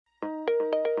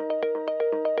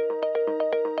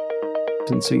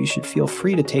And so you should feel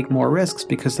free to take more risks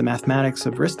because the mathematics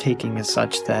of risk-taking is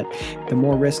such that the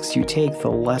more risks you take, the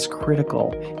less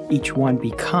critical each one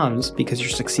becomes because you're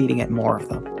succeeding at more of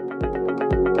them.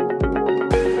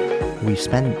 We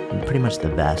spend pretty much the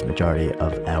vast majority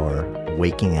of our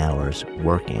waking hours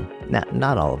working.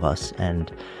 Not all of us,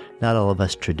 and not all of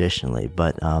us traditionally,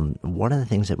 but one of the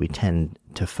things that we tend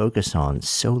to focus on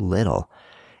so little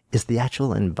is the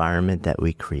actual environment that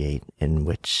we create in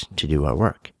which to do our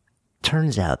work.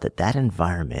 Turns out that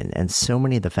environment and so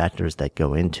many of the factors that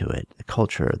go into it, the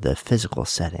culture, the physical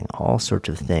setting, all sorts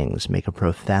of things make a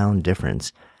profound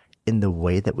difference in the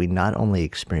way that we not only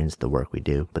experience the work we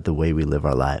do, but the way we live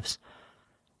our lives.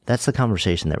 That's the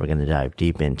conversation that we're going to dive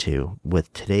deep into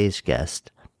with today's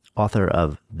guest, author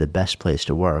of The Best Place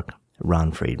to Work,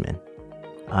 Ron Friedman.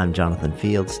 I'm Jonathan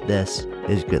Fields. This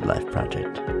is Good Life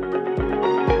Project.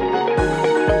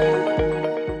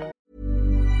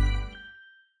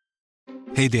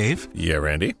 Hey, Dave. Yeah,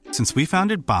 Randy. Since we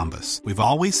founded Bombas, we've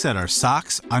always said our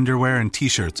socks, underwear, and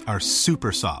T-shirts are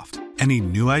super soft. Any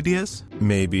new ideas?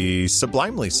 Maybe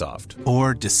sublimely soft.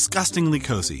 Or disgustingly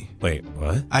cozy. Wait,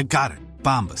 what? I got it.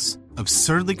 Bombas.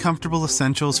 Absurdly comfortable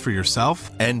essentials for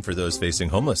yourself and for those facing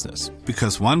homelessness.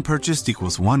 Because one purchased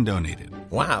equals one donated.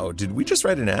 Wow, did we just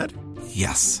write an ad?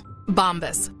 Yes.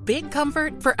 Bombas. Big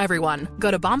comfort for everyone. Go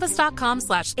to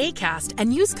bombas.com/ACAST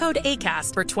and use code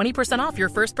ACAST for 20% off your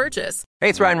first purchase. Hey,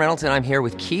 it's Ryan Reynolds, and I'm here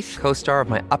with Keith, co-star of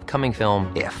my upcoming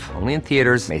film, If, only in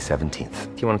theaters May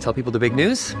 17th. Do you want to tell people the big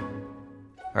news?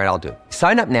 All right, I'll do it.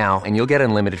 Sign up now and you'll get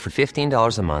unlimited for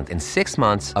 $15 a month and 6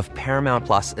 months of Paramount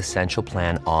Plus Essential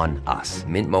Plan on us.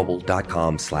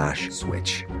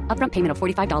 MintMobile.com/switch. Upfront payment of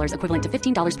 $45 equivalent to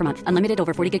 $15 per month. Unlimited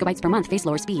over 40 gigabytes per month. Face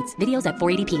lower speeds. Videos at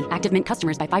 480p. Active Mint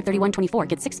customers by 531.24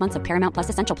 get 6 months of Paramount Plus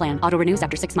Essential Plan. Auto renews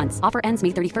after 6 months. Offer ends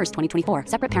May 31st, 2024.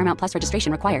 Separate Paramount Plus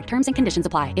registration required. Terms and conditions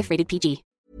apply if rated PG.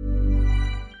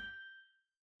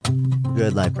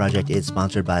 Good Life Project is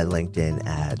sponsored by LinkedIn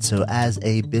Ads. So as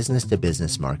a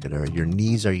business-to-business marketer, your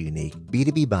needs are unique.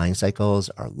 B2B buying cycles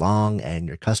are long and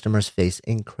your customers face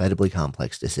incredibly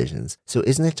complex decisions. So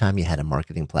isn't it time you had a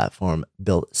marketing platform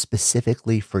built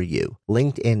specifically for you?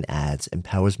 LinkedIn Ads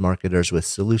empowers marketers with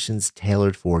solutions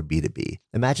tailored for B2B.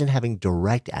 Imagine having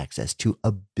direct access to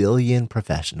 1 billion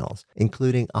professionals,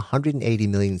 including 180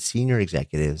 million senior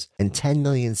executives and 10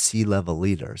 million C-level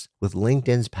leaders. With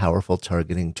LinkedIn's powerful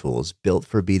targeting tools built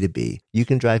for B2B, you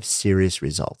can drive serious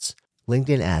results.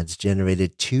 LinkedIn Ads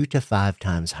generated 2 to 5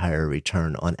 times higher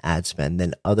return on ad spend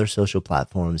than other social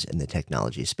platforms in the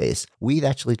technology space. We've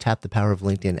actually tapped the power of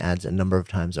LinkedIn Ads a number of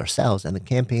times ourselves, and the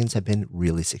campaigns have been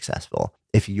really successful.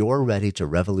 If you're ready to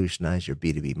revolutionize your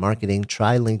B2B marketing,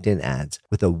 try LinkedIn Ads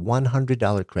with a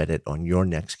 $100 credit on your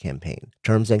next campaign.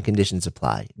 Terms and conditions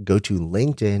apply. Go to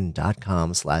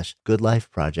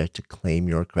linkedin.com/goodlifeproject to claim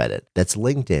your credit. That's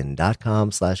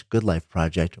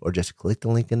linkedin.com/goodlifeproject, or just click the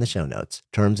link in the show notes.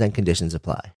 Terms and conditions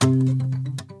apply.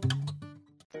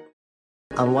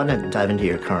 I want to dive into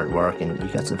your current work, and you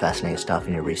got some fascinating stuff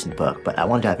in your recent book, but I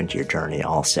want to dive into your journey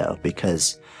also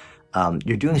because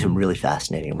you're doing some really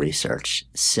fascinating research.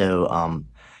 So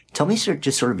tell me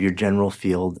just sort of your general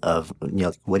field of,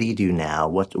 what do you do now?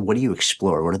 What do you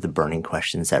explore? What are the burning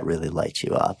questions that really light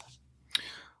you up?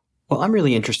 Well, I'm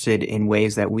really interested in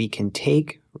ways that we can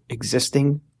take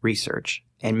existing research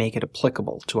and make it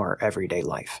applicable to our everyday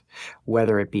life,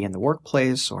 whether it be in the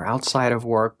workplace or outside of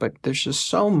work. But there's just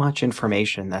so much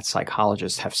information that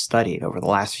psychologists have studied over the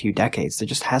last few decades that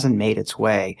just hasn't made its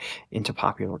way into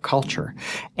popular culture.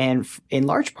 And in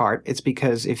large part, it's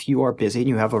because if you are busy and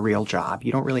you have a real job,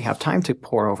 you don't really have time to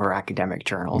pore over academic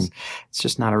journals. It's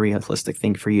just not a realistic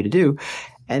thing for you to do.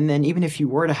 And then even if you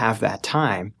were to have that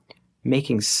time,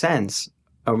 making sense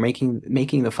or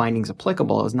making the findings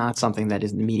applicable is not something that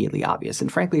is immediately obvious.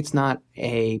 And frankly, it's not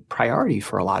a priority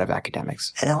for a lot of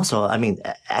academics. And also,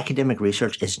 academic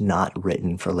research is not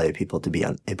written for lay people to be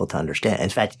able to understand. In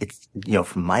fact, it's,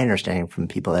 from my understanding from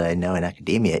people that I know in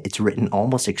academia, it's written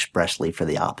almost expressly for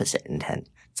the opposite intent.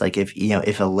 It's like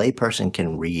if a lay person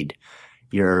can read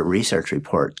your research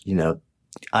report,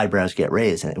 eyebrows get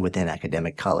raised within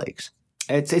academic colleagues.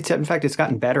 In fact, it's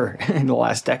gotten better in the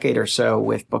last decade or so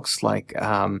with books like,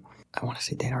 I want to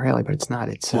say Dan Ariely, but it's not.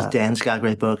 Dan's got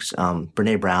great books.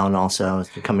 Brene Brown also,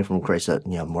 coming from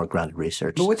more grounded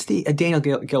research. But what's Daniel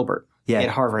Gilbert at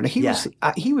Harvard? He was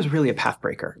really a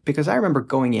pathbreaker because I remember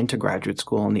going into graduate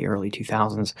school in the early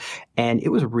 2000s, and it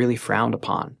was really frowned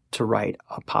upon to write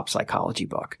a pop psychology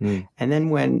book. And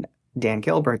then when Dan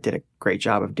Gilbert did a great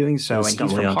job of doing so, and he's from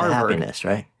Harvard. Happiness,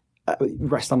 right?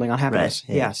 Stumbling on Happiness.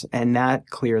 Right, yeah. Yes. And that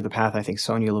cleared the path. I think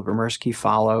Sonia Lyubomirsky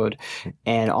followed.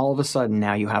 And all of a sudden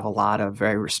now you have a lot of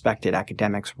very respected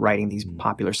academics writing these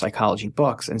popular psychology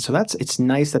books. And so it's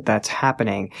nice that that's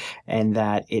happening and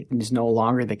that it is no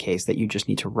longer the case that you just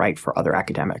need to write for other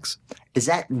academics. Is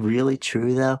that really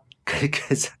true though?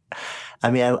 Because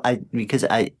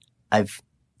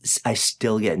I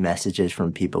still get messages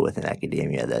from people within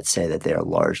academia that say that they're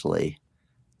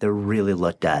really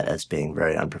looked at as being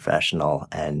very unprofessional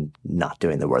and not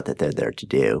doing the work that they're there to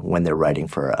do when they're writing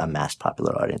for a mass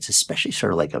popular audience, especially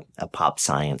sort of like a pop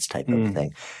science type of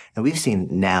thing. And we've seen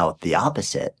now the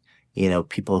opposite,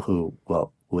 people who,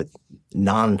 with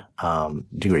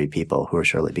non-degree people who are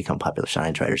surely become popular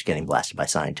science writers getting blasted by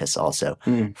scientists also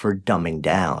for dumbing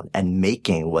down and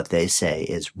making what they say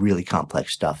is really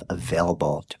complex stuff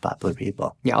available to popular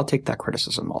people. Yeah, I'll take that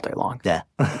criticism all day long. Yeah.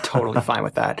 I'm totally fine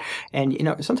with that. And,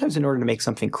 sometimes in order to make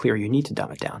something clear, you need to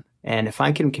dumb it down. And if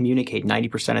I can communicate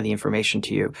 90% of the information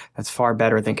to you, that's far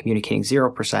better than communicating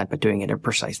 0%, but doing it in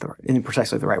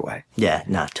precisely the right way. Yeah,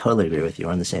 no, totally agree with you.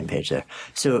 We're on the same page there.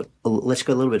 So let's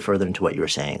go a little bit further into what you were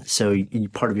saying. So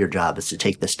part of your job is to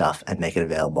take this stuff and make it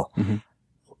available. Mm-hmm.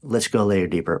 Let's go a layer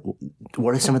deeper.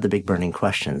 What are some of the big burning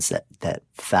questions that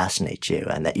fascinate you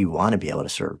and that you want to be able to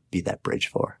sort of be that bridge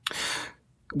for?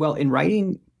 Well, in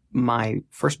writing my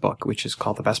first book, which is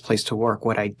called The Best Place to Work,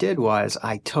 what I did was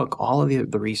I took all of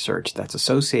the research that's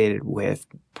associated with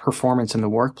performance in the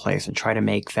workplace and try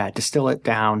to distill it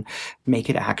down, make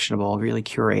it actionable, really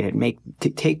curate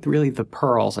it, take really the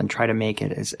pearls and try to make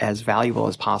it as valuable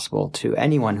as possible to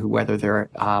anyone who, whether they're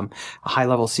a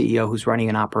high-level CEO who's running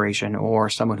an operation or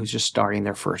someone who's just starting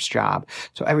their first job.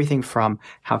 So everything from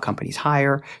how companies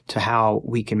hire to how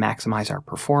we can maximize our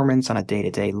performance on a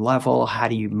day-to-day level. How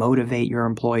do you motivate your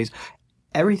employees?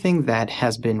 Everything that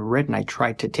has been written, I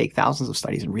tried to take thousands of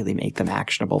studies and really make them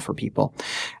actionable for people.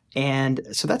 And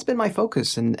so that's been my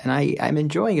focus. And I'm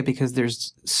enjoying it because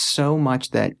there's so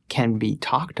much that can be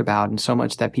talked about and so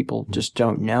much that people just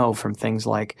don't know, from things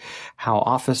like how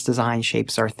office design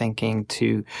shapes our thinking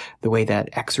to the way that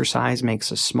exercise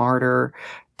makes us smarter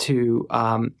to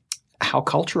how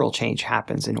cultural change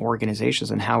happens in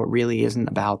organizations and how it really isn't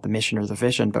about the mission or the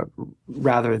vision, but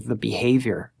rather the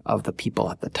behavior of the people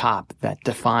at the top that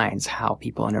defines how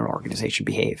people in an organization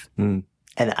behave. Mm.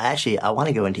 And I want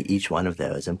to go into each one of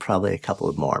those and probably a couple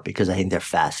of more because I think they're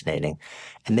fascinating.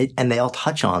 And they all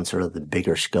touch on sort of the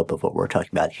bigger scope of what we're talking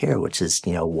about here, which is,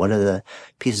 what are the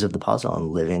pieces of the puzzle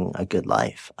in living a good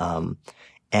life?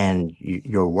 And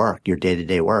your work, your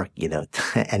day-to-day work,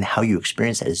 and how you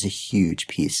experience that is a huge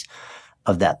piece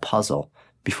of that puzzle.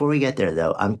 Before we get there,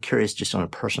 though, I'm curious just on a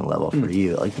personal level for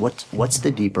you, like what's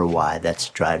the deeper why that's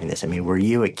driving this? I mean, were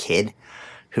you a kid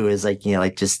who is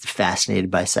just fascinated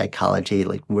by psychology?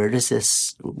 Like, where does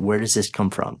this come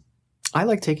from? I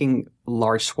like taking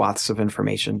large swaths of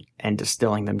information and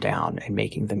distilling them down and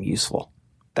making them useful.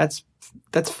 That's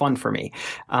fun for me.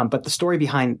 But the story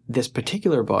behind this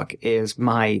particular book is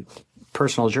my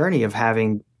personal journey of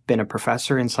having been a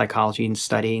professor in psychology and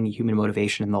studying human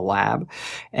motivation in the lab,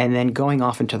 and then going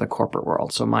off into the corporate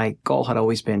world. So my goal had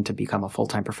always been to become a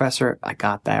full-time professor. I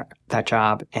got that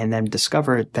job and then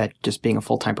discovered that just being a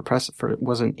full-time professor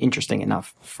wasn't interesting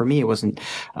enough for me. It wasn't,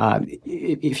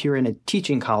 if you're in a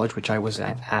teaching college, which I was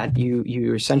at,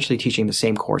 you're essentially teaching the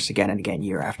same course again and again,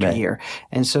 year after year.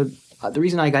 And so the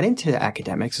reason I got into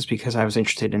academics is because I was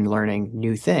interested in learning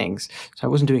new things. So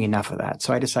I wasn't doing enough of that.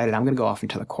 So I decided I'm going to go off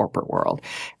into the corporate world.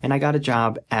 And I got a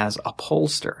job as a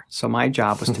pollster. So my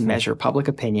job was to measure public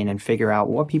opinion and figure out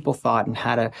what people thought and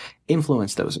how to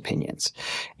influence those opinions.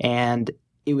 And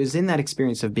it was in that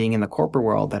experience of being in the corporate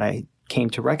world that I came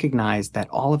to recognize that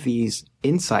all of these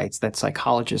insights that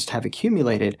psychologists have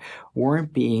accumulated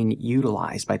weren't being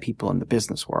utilized by people in the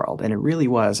business world. And it really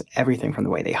was everything from the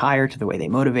way they hire to the way they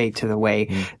motivate to the way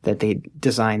that they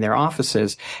design their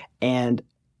offices. And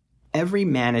every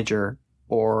manager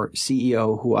or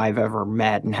CEO who I've ever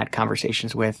met and had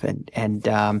conversations with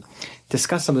and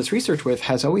discussed some of this research with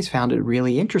has always found it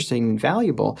really interesting and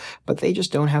valuable, but they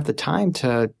just don't have the time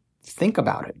to think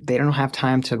about it. They don't have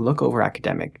time to look over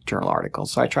academic journal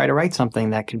articles. So I try to write something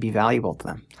that can be valuable to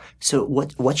them. So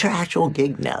what's your actual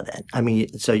gig now then? I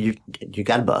mean, so you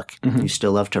got a book, you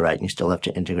still love to write, and you still love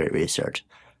to integrate research,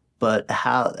 but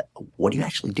what do you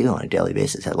actually do on a daily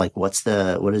basis? Like what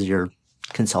is your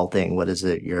consulting? What is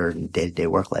your day-to-day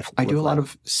work life? I do a lot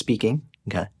of speaking.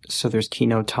 Okay. So there's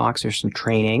keynote talks, there's some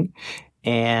training.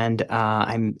 And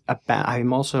I'm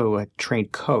also a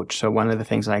trained coach. So one of the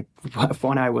things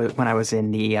when I was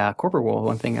in the corporate world,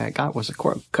 one thing I got was a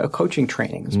coaching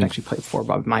training. It was actually paid for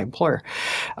by my employer.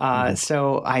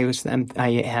 So I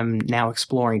am now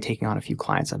exploring taking on a few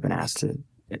clients. I've been asked to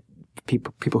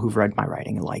people who've read my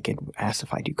writing and like it asked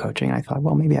if I do coaching. And I thought,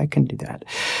 well, maybe I can do that.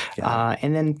 Yeah.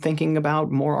 And then thinking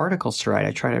about more articles to write.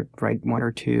 I try to write 1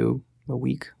 or 2 a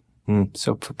week.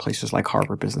 So for places like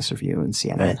Harvard Business Review and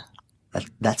CNN. Right.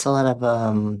 That's a lot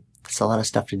of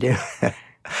stuff to do.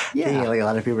 Yeah. Like a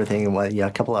lot of people are thinking, well,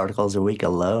 a couple articles a week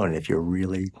alone, if you're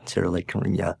really sort of like,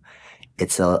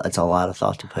 it's a lot of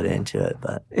thought to put into it.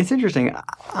 But it's interesting.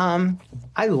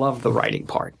 I love the writing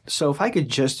part. So if I could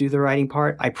just do the writing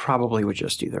part, I probably would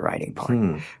just do the writing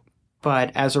part.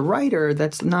 But as a writer,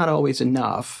 that's not always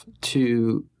enough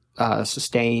to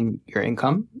sustain your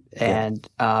income and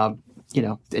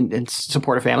and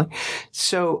support a family.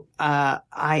 So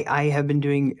I have been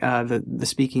doing the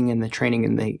speaking and the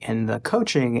training and the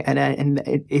coaching, and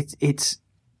it's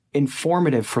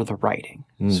informative for the writing,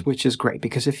 which is great.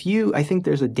 Because I think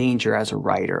there's a danger as a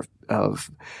writer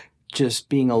of just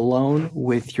being alone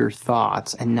with your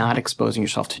thoughts and not exposing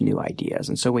yourself to new ideas.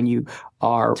 And so when you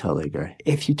are totally agree.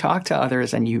 If you talk to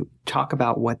others and you talk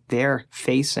about what they're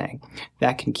facing,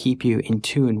 that can keep you in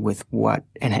tune with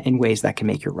in ways that can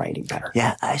make your writing better.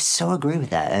 Yeah, I so agree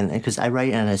with that. And because I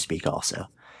write and I speak also.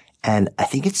 And I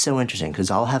think it's so interesting because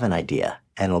I'll have an idea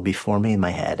and it'll be forming in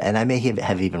my head. And I may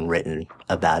have even written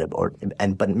about it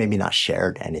but maybe not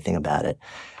shared anything about it.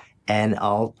 And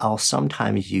I'll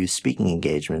sometimes use speaking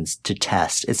engagements to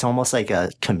test. It's almost like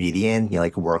a comedian,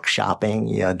 like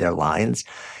workshopping, their lines.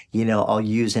 I'll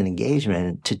use an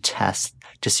engagement to test,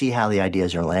 to see how the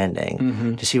ideas are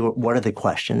landing, to see what are the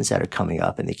questions that are coming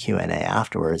up in the Q&A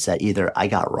afterwards that either I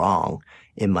got wrong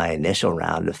in my initial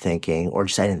round of thinking or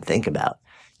just I didn't think about.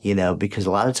 Because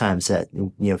a lot of times that,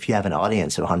 if you have an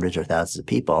audience of hundreds or thousands of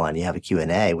people and you have a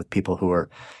Q&A with people who are,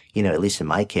 at least in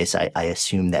my case, I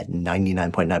assume that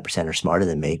 99.9% are smarter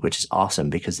than me, which is awesome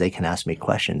because they can ask me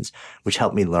questions, which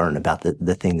help me learn about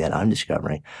the thing that I'm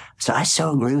discovering. So I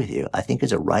so agree with you. I think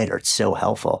as a writer, it's so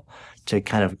helpful to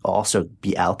kind of also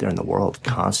be out there in the world,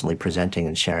 constantly presenting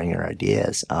and sharing your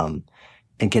ideas, and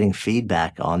getting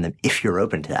feedback on them if you're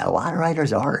open to that. A lot of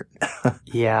writers aren't.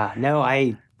 Yeah. No,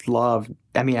 I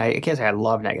can't say I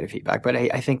love negative feedback, but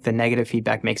I think the negative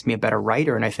feedback makes me a better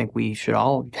writer. And I think we should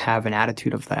all have an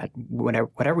attitude of that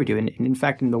whatever we do. And in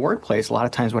fact, in the workplace, a lot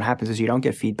of times what happens is you don't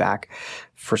get feedback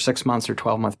for 6 months or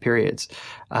 12-month periods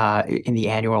in the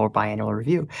annual or biannual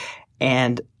review.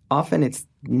 And often it's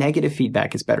negative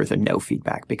feedback is better than no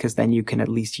feedback because then you can at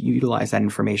least utilize that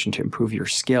information to improve your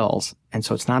skills. And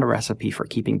so it's not a recipe for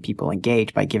keeping people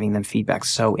engaged by giving them feedback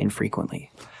so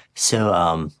infrequently.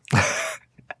 So,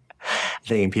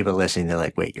 thinking people listening, they're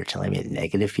like, wait, you're telling me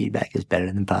negative feedback is better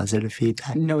than positive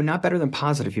feedback? No, not better than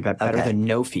positive feedback, better than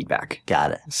no feedback.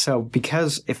 Got it. So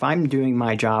because if I'm doing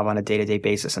my job on a day-to-day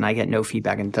basis and I get no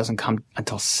feedback and it doesn't come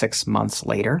until 6 months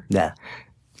later,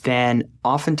 then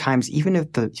oftentimes, even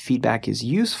if the feedback is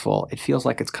useful, it feels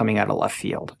like it's coming out of left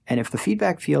field. And if the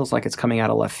feedback feels like it's coming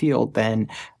out of left field, then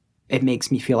it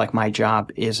makes me feel like my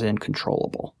job isn't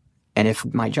controllable. And if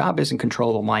my job isn't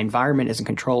controllable, my environment isn't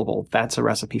controllable, that's a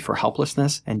recipe for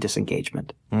helplessness and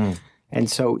disengagement. And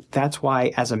so that's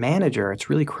why as a manager, it's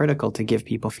really critical to give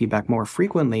people feedback more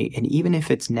frequently. And even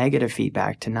if it's negative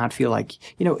feedback, to not feel like,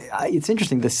 it's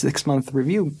interesting, the 6-month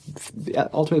review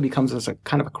ultimately becomes as a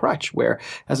kind of a crutch where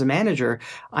as a manager,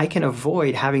 I can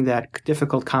avoid having that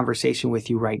difficult conversation with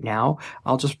you right now.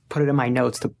 I'll just put it in my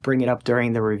notes to bring it up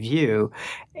during the review.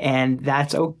 And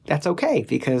that's okay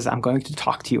because I'm going to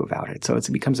talk to you about it. So it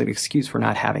becomes an excuse for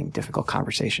not having difficult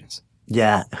conversations.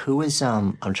 Yeah. Who was,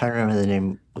 I'm trying to remember the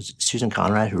name. Was it Susan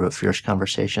Conrad who wrote Fierce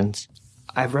Conversations?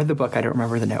 I've read the book. I don't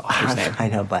remember the author's name. I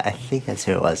know, but I think that's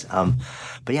who it was.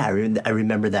 But yeah, I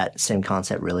remember that same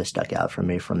concept really stuck out for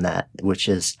me from that, which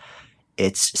is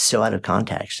it's so out of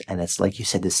context. And it's like you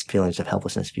said, this feelings of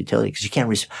helplessness, futility, because you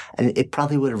can't, and it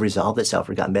probably would have resolved itself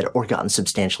or gotten better or gotten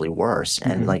substantially worse.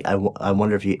 And like, I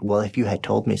wonder if you had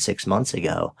told me 6 months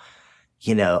ago,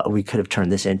 we could have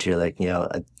turned this into like,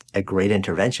 a great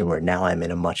intervention where now I'm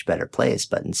in a much better place,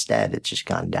 but instead it's just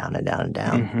gone down and down and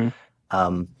down.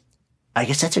 I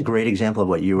guess that's a great example of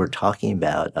what you were talking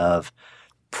about of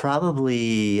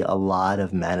probably a lot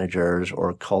of managers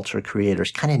or culture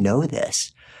creators kind of know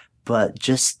this, but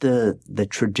just the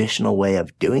traditional way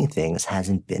of doing things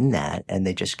hasn't been that. And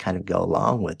they just kind of go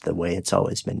along with the way it's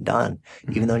always been done,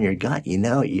 even though in your gut,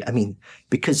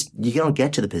 because you don't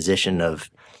get to the position of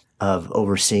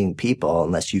overseeing people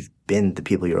unless you've been the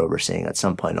people you're overseeing at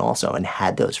some point also and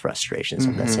had those frustrations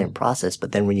of that same process.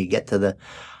 But then when you get to the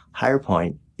higher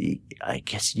point, I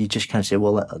guess you just kind of say,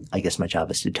 well, I guess my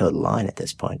job is to toe the line at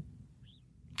this point.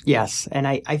 Yes, and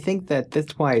I think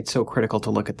that's why it's so critical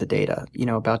to look at the data.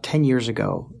 About 10 years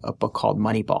ago, a book called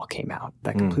Moneyball came out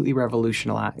that completely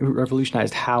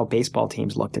revolutionized how baseball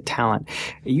teams looked at talent.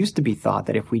 It used to be thought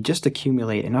that if we just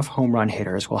accumulate enough home run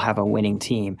hitters, we'll have a winning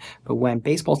team. But when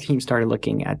baseball teams started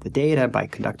looking at the data by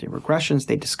conducting regressions,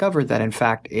 they discovered that, in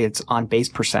fact, it's on-base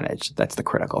percentage that's the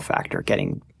critical factor,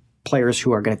 getting players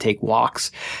who are going to take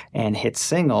walks and hit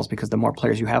singles, because the more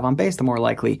players you have on base, the more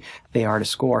likely they are to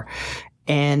score.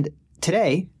 And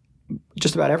today,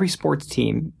 just about every sports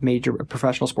team, major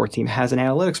professional sports team, has an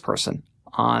analytics person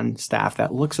on staff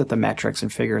that looks at the metrics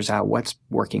and figures out what's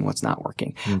working, what's not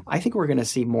working. I think we're going to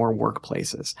see more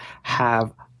workplaces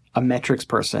have a metrics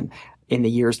person in the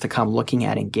years to come looking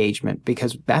at engagement,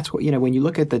 because that's what, when you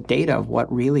look at the data of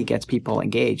what really gets people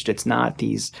engaged, it's not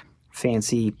these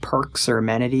fancy perks or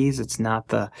amenities. It's not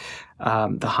the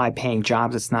high-paying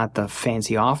jobs. It's not the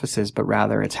fancy offices, but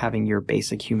rather it's having your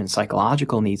basic human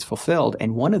psychological needs fulfilled.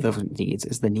 And one of those needs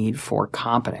is the need for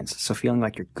competence. So feeling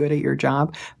like you're good at your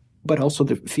job, but also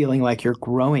the feeling like you're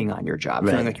growing on your job,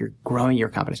 feeling like you're growing your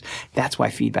competence. That's why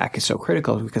feedback is so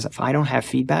critical, because if I don't have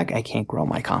feedback, I can't grow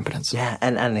my competence. Yeah,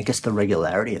 and I guess the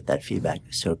regularity of that feedback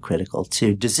is so critical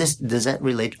too. Does that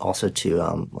relate also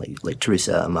to like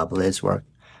Teresa Amabile's work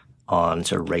on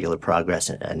sort of regular progress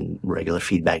and regular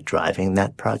feedback driving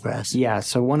that progress? Yeah.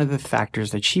 So one of the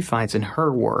factors that she finds in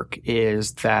her work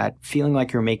is that feeling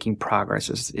like you're making progress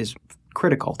is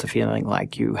critical to feeling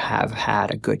like you have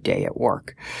had a good day at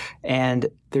work. And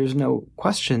there's no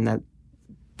question that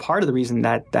part of the reason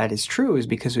that that is true is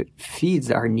because it feeds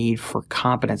our need for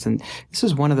competence. And this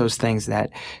is one of those things that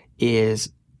is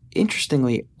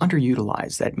interestingly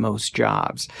underutilized at most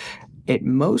jobs. At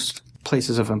most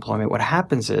places of employment, what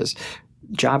happens is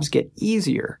jobs get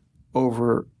easier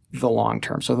over the long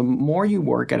term. So the more you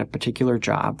work at a particular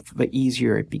job, the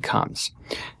easier it becomes.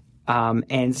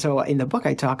 And so in the book,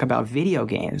 I talk about video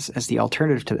games as the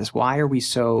alternative to this. Why are we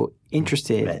so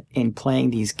interested in playing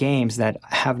these games that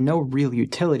have no real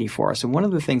utility for us? And one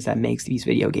of the things that makes these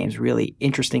video games really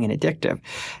interesting and addictive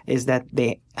is that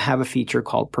they have a feature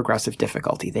called progressive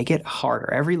difficulty. They get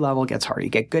harder. Every level gets harder. You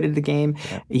get good at the game,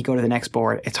 you go to the next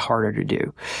board, it's harder to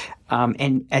do.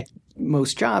 And at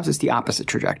most jobs, it's the opposite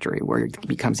trajectory, where it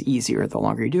becomes easier the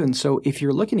longer you do. And so if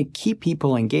you're looking to keep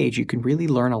people engaged, you can really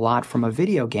learn a lot from a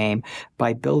video game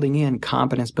by building in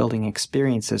confidence-building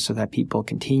experiences so that people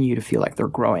continue to feel like they're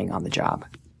growing on the job.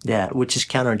 Yeah, which is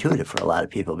counterintuitive for a lot of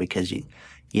people, because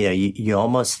you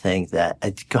almost think that,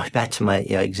 going back to my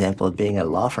example of being at a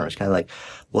law firm, it's kind of like,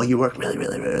 well, you work really,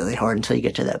 really, really hard until you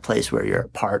get to that place where you're a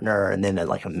partner, and then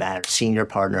like a senior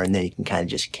partner, and then you can kind of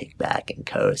just kick back and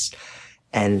coast.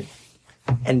 And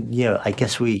I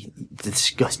guess this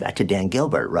goes back to Dan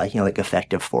Gilbert, right? Like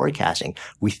effective forecasting.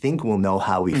 We think we'll know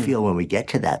how we feel when we get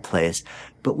to that place,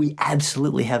 but we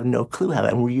absolutely have no clue how,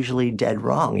 and we're usually dead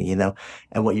wrong,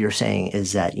 And what you're saying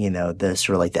is that, the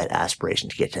sort of like that aspiration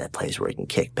to get to that place where we can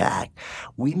kick back,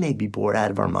 we may be bored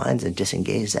out of our minds and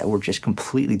disengaged, that we're just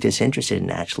completely disinterested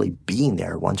in actually being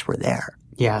there once we're there.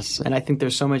 Yes. And I think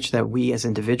there's so much that we as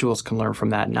individuals can learn from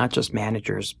that, not just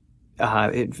managers.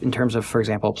 In terms of, for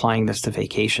example, applying this to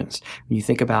vacations. When you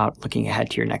think about looking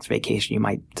ahead to your next vacation, you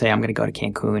might say, I'm going to go to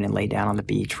Cancun and lay down on the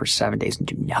beach for 7 days and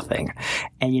do nothing.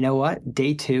 And you know what?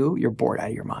 Day 2, you're bored out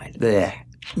of your mind. Yeah.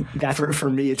 That's for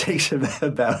me, it takes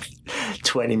about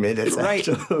 20 minutes. Right.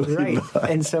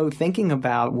 And so thinking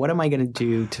about what am I going to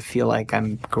do to feel like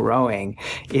I'm growing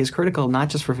is critical, not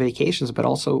just for vacations, but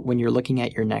also when you're looking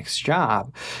at your next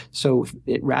job. So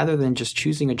rather than just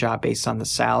choosing a job based on the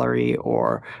salary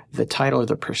or the title or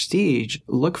the prestige,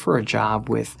 look for a job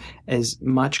with as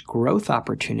much growth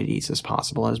opportunities as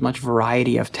possible, as much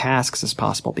variety of tasks as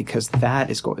possible, because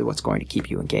that is what's going to keep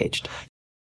you engaged.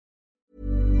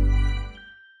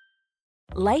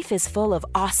 Life is full of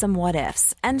awesome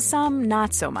what-ifs, and some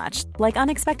not so much, like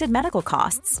unexpected medical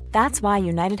costs. That's why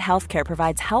United Healthcare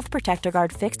provides Health Protector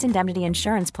Guard fixed indemnity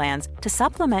insurance plans to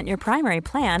supplement your primary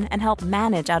plan and help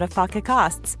manage out-of-pocket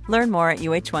costs. Learn more at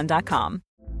UH1.com.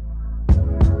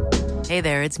 Hey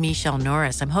there, it's Michelle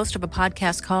Norris. I'm host of a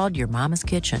podcast called Your Mama's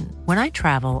Kitchen. When I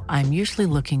travel, I'm usually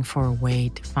looking for a way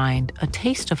to find a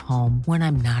taste of home when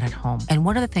I'm not at home. And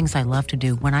one of the things I love to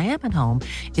do when I am at home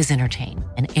is entertain.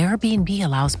 And Airbnb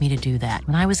allows me to do that.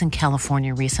 When I was in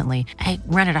California recently, I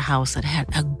rented a house that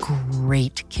had a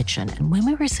great kitchen. And when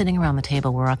we were sitting around the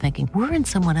table, we're all thinking, we're in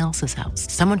someone else's house.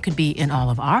 Someone could be in all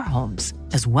of our homes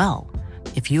as well.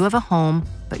 If you have a home,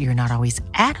 but you're not always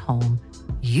at home,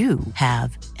 you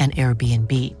have an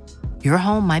Airbnb. Your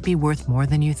home might be worth more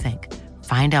than you think.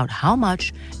 Find out how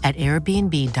much at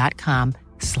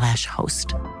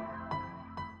airbnb.com/host.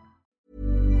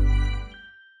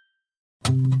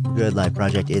 Good Life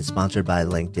Project is sponsored by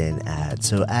LinkedIn Ads.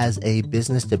 So as a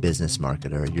business-to-business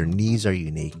marketer, your needs are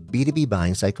unique. B2B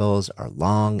buying cycles are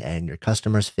long and your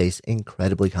customers face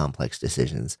incredibly complex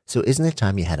decisions. So isn't it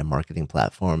time you had a marketing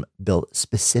platform built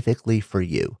specifically for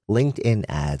you? LinkedIn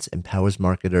Ads empowers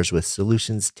marketers with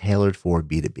solutions tailored for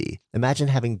B2B. Imagine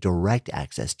having direct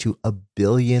access to 1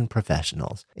 billion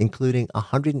professionals, including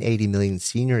 180 million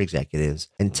senior executives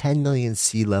and 10 million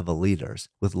C-level leaders.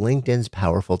 With LinkedIn's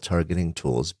powerful targeting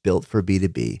tools built for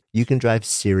B2B, you can drive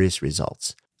serious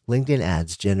results. LinkedIn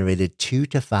Ads generated 2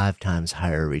 to 5 times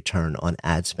higher return on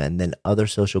ad spend than other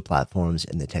social platforms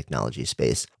in the technology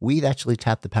space. We've actually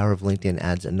tapped the power of LinkedIn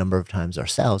Ads a number of times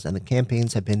ourselves, and the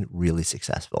campaigns have been really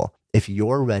successful. If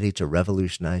you're ready to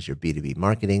revolutionize your B2B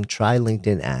marketing, try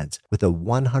LinkedIn Ads with a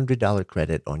 $100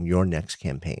 credit on your next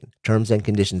campaign. Terms and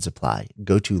conditions apply.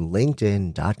 Go to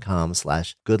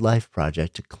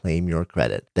linkedin.com/goodlifeproject to claim your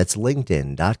credit. That's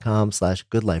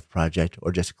linkedin.com/goodlifeproject,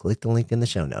 or just click the link in the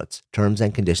show notes. Terms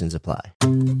and conditions apply.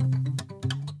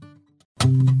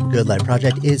 Good Life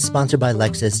Project is sponsored by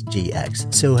Lexus GX.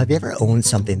 So have you ever owned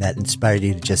something that inspired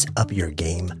you to just up your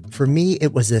game? For me,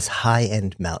 it was this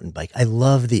high-end mountain bike. I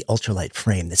love the ultralight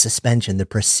frame, the suspension, the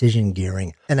precision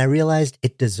gearing, and I realized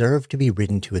it deserved to be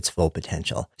ridden to its full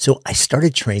potential. So I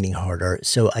started training harder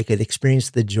so I could experience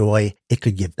the joy it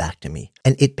could give back to me.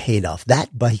 And it paid off.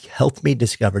 That bike helped me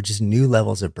discover just new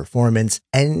levels of performance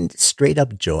and straight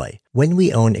up joy. When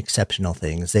we own exceptional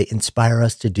things, they inspire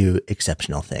us to do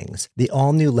exceptional things. The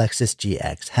all-new Lexus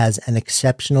GX has an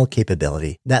exceptional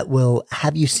capability that will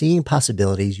have you seeing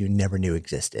possibilities you never knew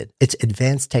existed. Its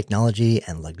advanced technology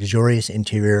and luxurious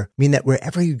interior mean that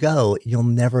wherever you go, you'll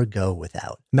never go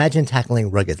without. Imagine tackling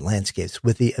rugged landscapes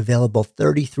with the available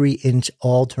 33-inch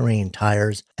all-terrain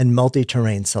tires and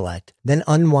multi-terrain select, then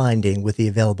unwinding with the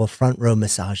available front-row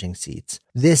massaging seats.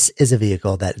 This is a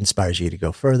vehicle that inspires you to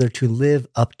go further, to live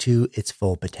up to its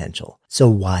full potential. So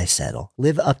why settle?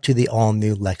 Live up to the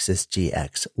all-new Lexus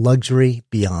GX. Luxury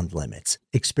beyond limits.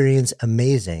 Experience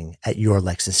amazing at your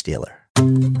Lexus dealer.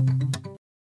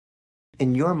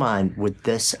 In your mind, with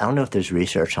this, I don't know if there's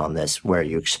research on this where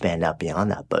you expand out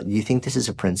beyond that, but you think this is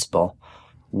a principle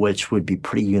which would be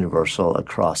pretty universal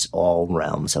across all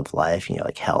realms of life,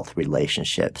 like health,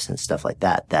 relationships, and stuff like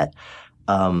that, that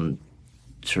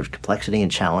sort of complexity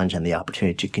and challenge and the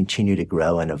opportunity to continue to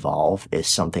grow and evolve is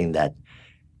something that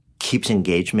keeps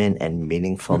engagement and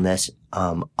meaningfulness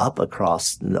up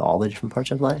across all the different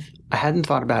parts of life? I hadn't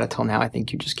thought about it till now. I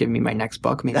think you just gave me my next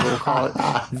book. Maybe we'll call it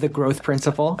The Growth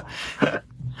Principle.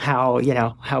 How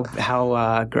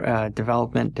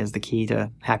development is the key to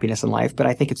happiness in life. But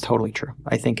I think it's totally true.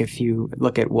 I think if you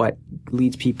look at what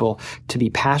leads people to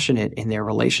be passionate in their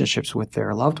relationships with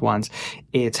their loved ones,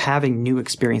 it's having new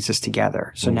experiences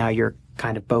together. So now you're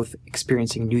kind of both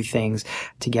experiencing new things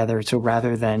together. So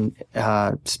rather than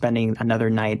spending another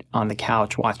night on the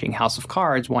couch watching House of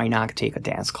Cards, why not take a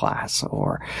dance class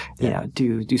or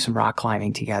do some rock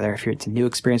climbing together? If it's a new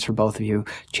experience for both of you,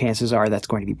 chances are that's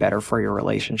going to be better for your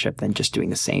relationship than just doing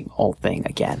the same old thing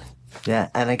again. Yeah,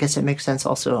 and I guess it makes sense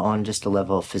also on just a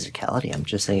level of physicality. I'm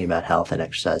just thinking about health and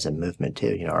exercise and movement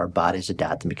too. Our bodies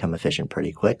adapt and become efficient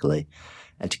pretty quickly.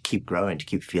 And to keep growing, to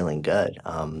keep feeling good,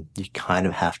 you kind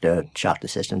of have to shock the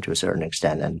system to a certain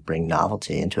extent and bring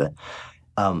novelty into it.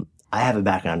 I have a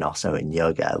background also in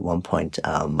yoga. At one point,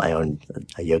 I owned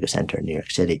a yoga center in New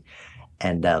York City.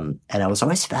 And I was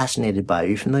always fascinated by, are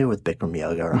you familiar with Bikram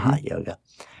yoga or hot yoga?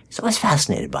 I was always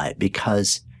fascinated by it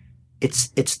because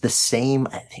it's the same,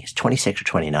 I think it's 26 or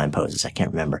 29 poses. I can't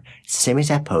remember. It's the same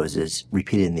exact poses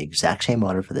repeated in the exact same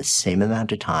order for the same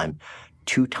amount of time,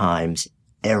 2 times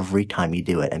every time you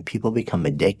do it, and people become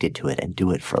addicted to it and do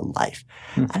it for life.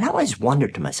 And I always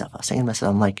wondered to myself, I was saying to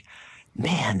myself, I'm like,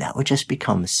 man, that would just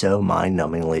become so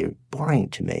mind-numbingly boring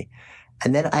to me.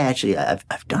 And then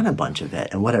I've done a bunch of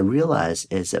it, and what I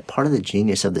realized is that part of the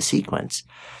genius of the sequence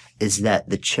is that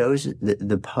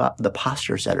the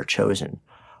postures that are chosen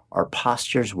are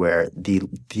postures where the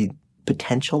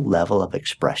potential level of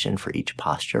expression for each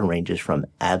posture ranges from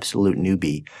absolute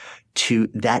newbie to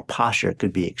that posture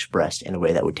could be expressed in a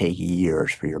way that would take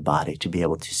years for your body to be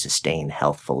able to sustain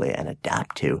healthfully and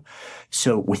adapt to.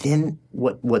 So within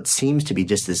what seems to be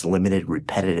just this limited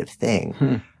repetitive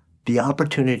thing, the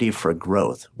opportunity for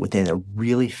growth within a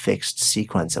really fixed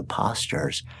sequence of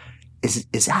postures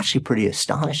is actually pretty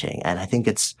astonishing. And I think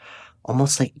it's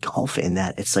almost like golf in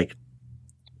that it's like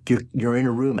you're in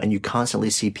a room and you constantly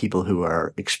see people who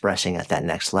are expressing at that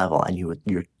next level, and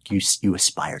you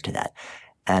aspire to that,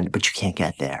 but you can't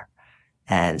get there.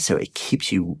 And so it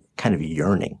keeps you kind of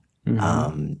yearning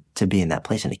to be in that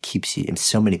place, and it keeps you, and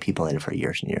so many people in it for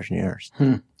years and years and years.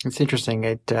 It's interesting.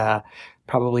 It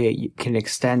probably can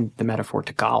extend the metaphor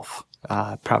to golf.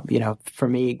 For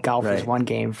me, golf is one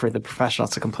game. For the professional,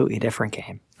 it's a completely different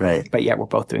game. Right. But yet we're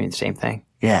both doing the same thing.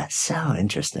 Yeah. So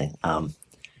interesting.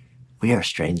 We are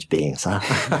strange beings, huh?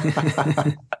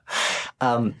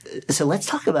 So let's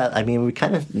talk about, we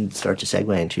kind of start to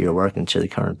segue into your work and to the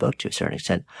current book to a certain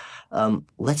extent.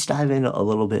 Let's dive in a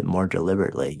little bit more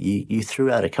deliberately. You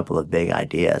threw out a couple of big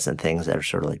ideas and things that are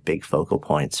sort of like big focal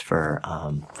points for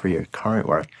your current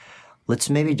work.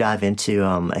 Let's maybe dive into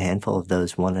a handful of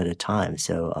those one at a time.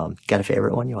 So got a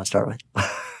favorite one you want to start with?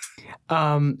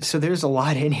 So there's a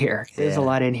lot in here.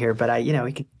 But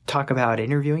we could talk about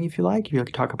interviewing if you like. You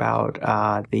could talk about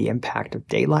the impact of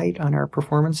daylight on our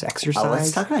performance, exercise.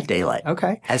 Let's talk about daylight.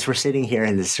 Okay. As we're sitting here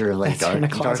in this sort of like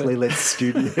darkly lit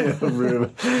studio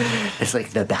room, it's like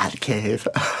the bat cave.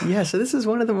 Yeah. So this is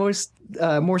one of the most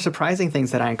more surprising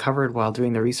things that I uncovered while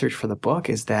doing the research for the book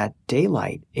is that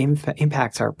daylight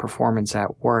impacts our performance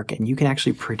at work, and you can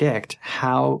actually predict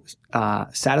how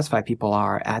satisfied people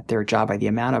are at their job by the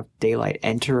amount of daylight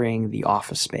entering the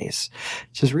office space,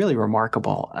 which is really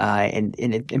remarkable. And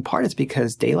in part, it's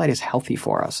because daylight is healthy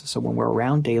for us. So when we're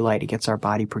around daylight, it gets our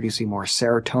body producing more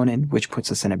serotonin, which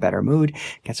puts us in a better mood.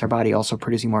 It gets our body also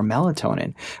producing more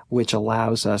melatonin, which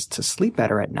allows us to sleep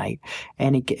better at night.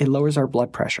 And it lowers our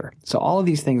blood pressure. So all of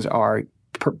these things are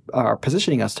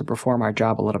positioning us to perform our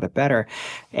job a little bit better.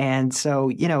 And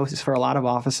so, for a lot of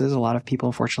offices, a lot of people,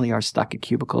 unfortunately, are stuck at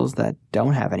cubicles that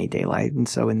don't have any daylight. And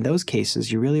so in those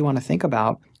cases, you really want to think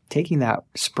about taking that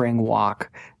spring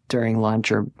walk during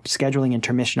lunch or scheduling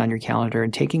intermission on your calendar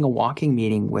and taking a walking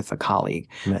meeting with a colleague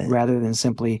rather than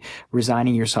simply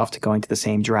resigning yourself to going to the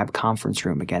same drab conference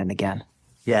room again and again.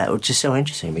 Yeah, which is so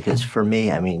interesting because for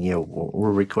me,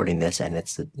 we're recording this and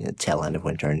it's the tail end of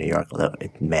winter in New York, although,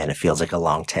 it feels like a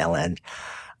long tail end.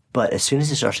 But as soon as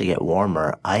it starts to get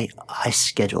warmer, I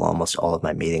schedule almost all of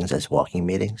my meetings as walking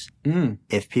meetings.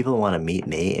 If people want to meet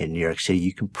me in New York City,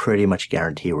 you can pretty much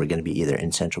guarantee we're going to be either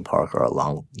in Central Park or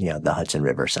along, the Hudson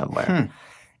River somewhere.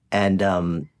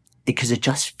 And because it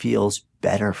just feels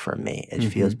better for me. It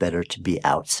feels better to be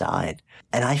outside.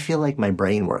 And I feel like my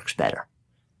brain works better.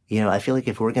 I feel like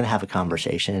if we're going to have a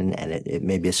conversation and it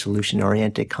may be a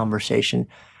solution-oriented conversation,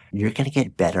 you're going to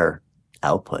get better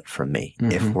output from me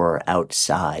if we're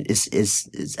outside. Is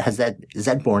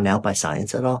that borne out by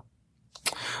science at all?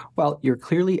 Well, you're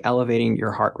clearly elevating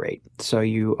your heart rate. So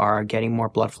you are getting more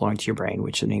blood flowing to your brain,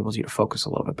 which enables you to focus a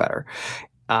little bit better.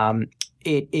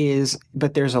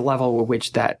 But there's a level at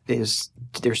which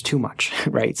there's too much,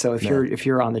 right? So if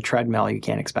you're on the treadmill, you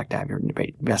can't expect to have your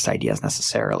best ideas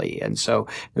necessarily. And so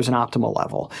there's an optimal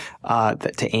level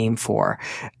to aim for.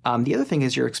 The other thing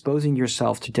is you're exposing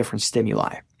yourself to different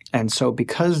stimuli. And so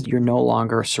because you're no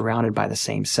longer surrounded by the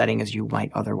same setting as you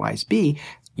might otherwise be,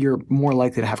 you're more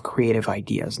likely to have creative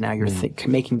ideas. Now you're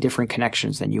making different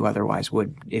connections than you otherwise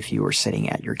would if you were sitting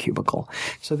at your cubicle.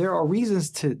 So there are reasons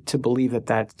to believe that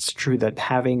that's true, that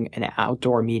having an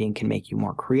outdoor meeting can make you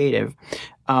more creative.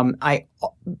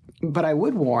 But I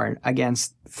would warn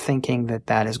against thinking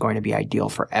that is going to be ideal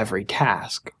for every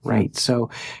task, right? So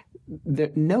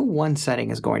no one setting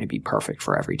is going to be perfect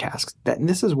for every task. And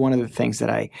this is one of the things that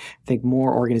I think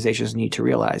more organizations need to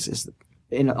realize is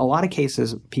in a lot of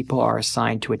cases, people are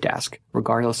assigned to a desk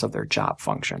regardless of their job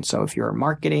function. So if you're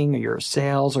marketing or you're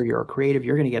sales or you're a creative,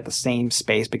 you're going to get the same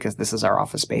space because this is our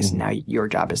office space and now your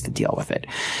job is to deal with it.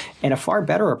 And a far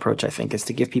better approach, I think, is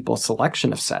to give people a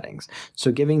selection of settings.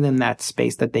 So giving them that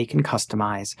space that they can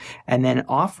customize and then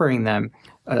offering them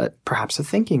perhaps a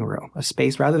thinking room, a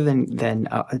space rather than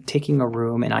taking a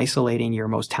room and isolating your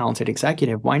most talented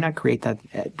executive. Why not create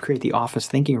the office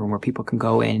thinking room where people can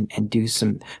go in and do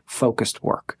some focused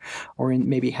work, or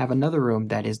maybe have another room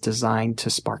that is designed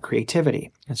to spark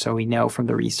creativity. And so we know from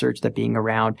the research that being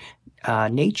around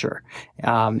nature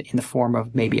in the form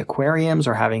of maybe aquariums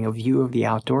or having a view of the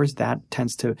outdoors, that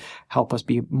tends to help us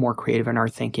be more creative in our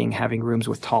thinking, having rooms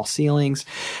with tall ceilings,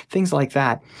 things like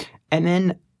that. And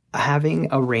then having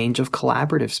a range of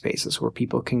collaborative spaces where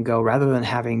people can go, rather than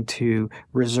having to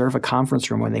reserve a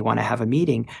conference room when they want to have a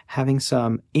meeting, having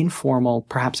some informal,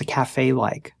 perhaps a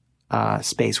cafe-like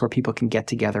space where people can get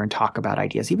together and talk about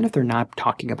ideas, even if they're not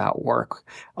talking about work.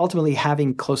 Ultimately,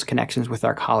 having close connections with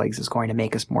our colleagues is going to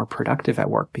make us more productive at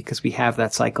work because we have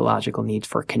that psychological need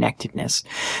for connectedness.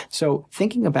 So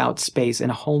thinking about space in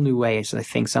a whole new way is, I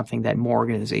think, something that more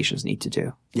organizations need to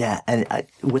do. Yeah. And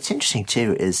what's interesting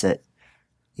too is that,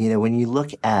 when you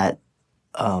look at,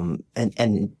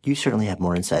 and you certainly have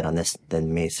more insight on this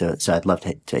than me, so I'd love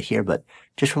to hear, but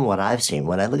just from what I've seen,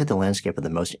 when I look at the landscape of the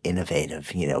most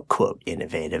innovative, quote,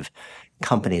 innovative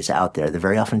companies out there, they're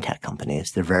very often tech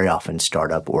companies. They're very often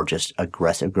startup or just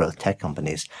aggressive growth tech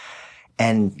companies.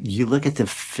 And you look at the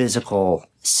physical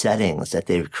settings that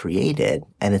they've created,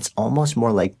 and it's almost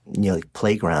more like, like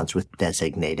playgrounds with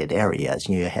designated areas.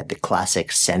 You had the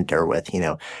classic center with,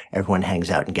 everyone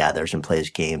hangs out and gathers and plays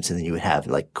games. And then you would have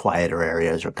like quieter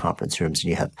areas or conference rooms. And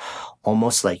you have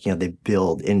almost like, they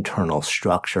build internal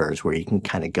structures where you can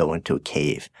kind of go into a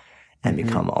cave and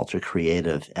become ultra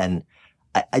creative. And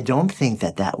I don't think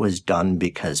that was done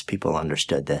because people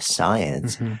understood this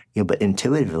science, but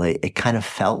intuitively it kind of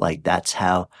felt like that's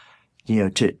how,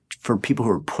 for people who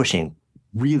were pushing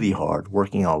really hard,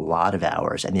 working a lot of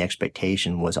hours, and the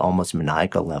expectation was almost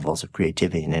maniacal levels of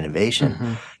creativity and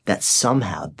innovation, that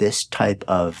somehow this type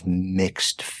of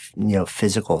mixed,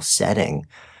 physical setting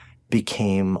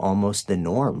became almost the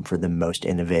norm for the most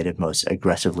innovative, most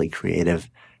aggressively creative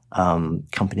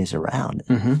companies around.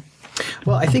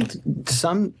 Well, I think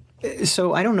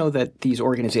so I don't know that these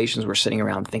organizations were sitting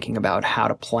around thinking about how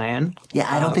to plan.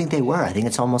 Yeah, I don't think they were. I think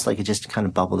it's almost like it just kind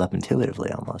of bubbled up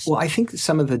intuitively almost. Well, I think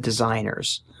some of the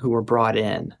designers who were brought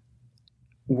in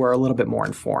were a little bit more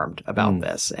informed about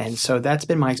this. And so that's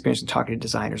been my experience in talking to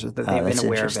designers, is that they've been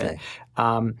aware of it.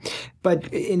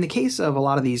 But in the case of a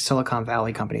lot of these Silicon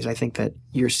Valley companies, I think that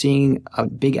you're seeing a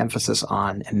big emphasis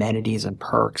on amenities and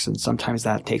perks. And sometimes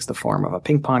that takes the form of a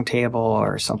ping pong table,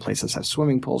 or some places have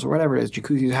swimming pools or whatever it is,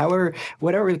 jacuzzis,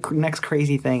 whatever the next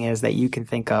crazy thing is that you can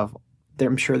think of.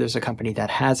 I'm sure there's a company that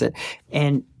has it.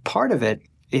 And part of it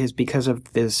is because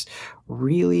of this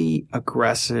really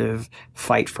aggressive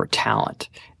fight for talent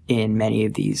in many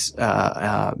of these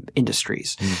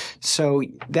industries. So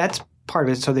that's part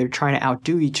of it. So they're trying to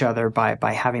outdo each other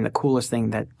by having the coolest thing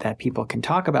that people can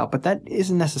talk about. But that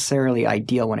isn't necessarily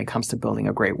ideal when it comes to building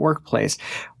a great workplace.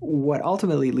 What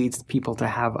ultimately leads people to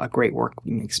have a great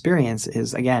working experience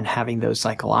is, again, having those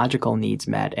psychological needs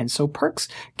met. And so perks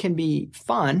can be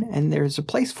fun and there's a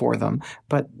place for them,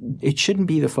 but it shouldn't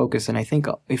be the focus. And I think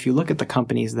if you look at the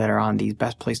companies that are on these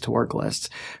best place to work lists,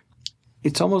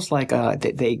 it's almost like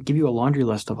they give you a laundry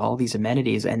list of all these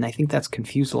amenities, and I think that's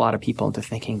confused a lot of people into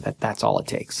thinking that that's all it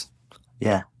takes.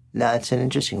 Yeah. No, it's an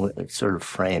interesting sort of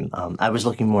frame. I was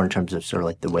looking more in terms of sort of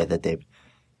like the way that they've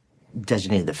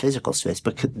designated the physical space,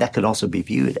 but that could also be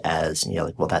viewed as,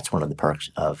 well, that's one of the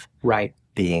perks of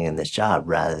being in this job,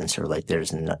 rather than sort of like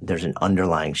there's an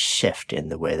underlying shift in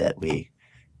the way that we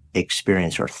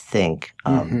experience or think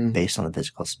based on the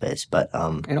physical space. But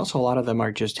and also a lot of them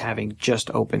are just having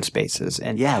just open spaces.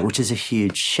 And which is a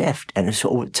huge shift. And so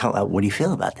what do you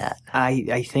feel about that?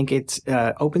 I think it's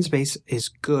open space is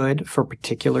good for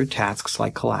particular tasks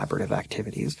like collaborative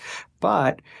activities,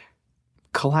 but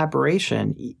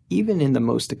collaboration, even in the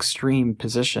most extreme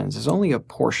positions, is only a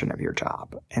portion of your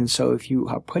job. And so if you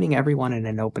are putting everyone in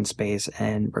an open space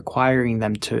and requiring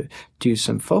them to do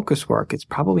some focus work, it's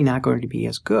probably not going to be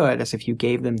as good as if you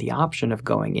gave them the option of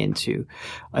going into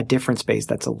a different space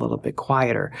that's a little bit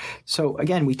quieter. So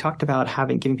again, we talked about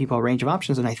giving people a range of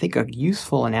options, and I think a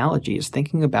useful analogy is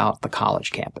thinking about the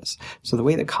college campus. So the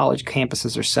way that college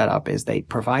campuses are set up is they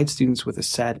provide students with a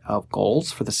set of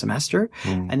goals for the semester,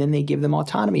 and then they give them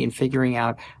autonomy in figuring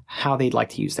out how they'd like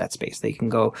to use that space. They can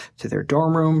go to their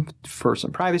dorm room for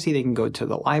some privacy. They can go to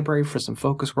the library for some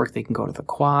focus work. They can go to the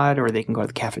quad, or they can go to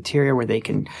the cafeteria where they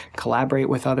can collaborate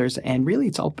with others. And really,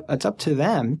 it's up to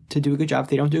them to do a good job. If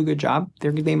they don't do a good job,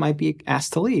 they might be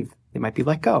asked to leave. They might be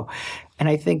let go. And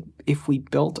I think if we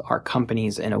built our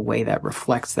companies in a way that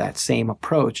reflects that same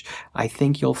approach, I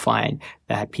think you'll find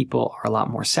that people are a lot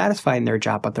more satisfied in their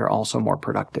job, but they're also more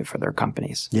productive for their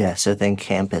companies. Yeah. So think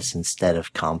campus instead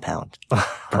of compound.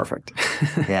 Perfect.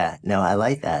 Yeah. No, I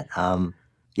like that.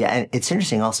 Yeah. And it's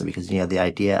interesting also because, the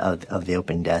idea of the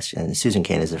open desk, and Susan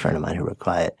Cain is a friend of mine who wrote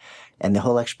Quiet, and the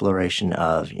whole exploration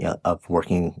of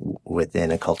working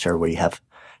within a culture where you have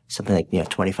something like,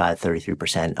 25,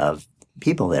 33% of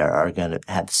people there are going to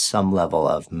have some level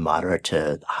of moderate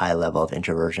to high level of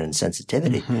introversion and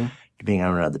sensitivity to being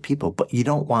around other people. But you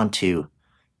don't want to,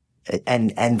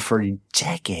 and for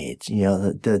decades,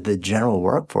 the general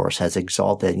workforce has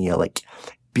exalted,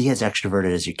 be as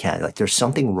extroverted as you can. Like there's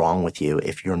something wrong with you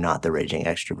if you're not the raging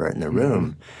extrovert in the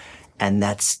room. And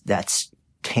that's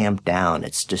tamped down.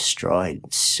 It's destroyed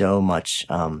so much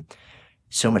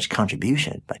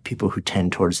contribution by people who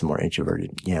tend towards the more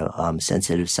introverted,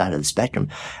 sensitive side of the spectrum.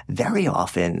 Very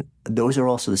often, those are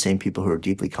also the same people who are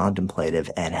deeply contemplative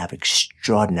and have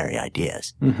extraordinary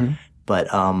ideas. Mm-hmm. But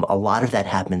a lot of that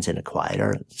happens in a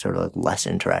quieter, sort of less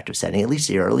interactive setting, at least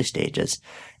the early stages.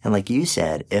 And like you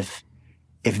said, if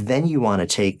then you want to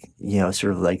take,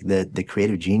 sort of like the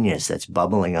creative genius that's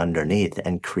bubbling underneath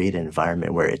and create an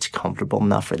environment where it's comfortable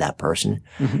enough for that person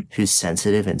who's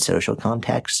sensitive in social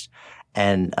context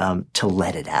and to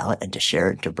let it out and to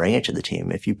share it, to bring it to the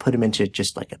team. If you put them into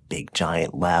just like a big,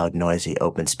 giant, loud, noisy,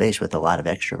 open space with a lot of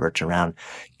extroverts around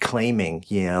claiming,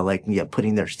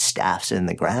 putting their staffs in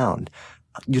the ground,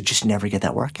 you'll just never get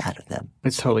that work out of them.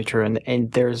 It's totally true.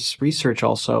 And there's research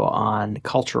also on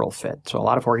cultural fit. So a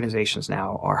lot of organizations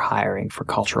now are hiring for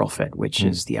cultural fit, which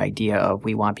is the idea of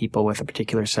we want people with a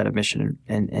particular set of mission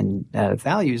and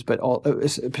values, but a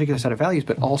particular set of values,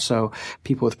 but also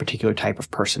people with a particular type of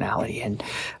personality. And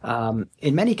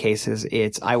in many cases,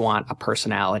 I want a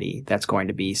personality that's going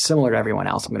to be similar to everyone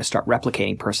else. I'm going to start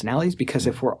replicating personalities because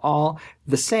if we're all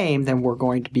the same, then we're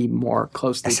going to be more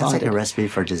closely bonded. It sounds like a recipe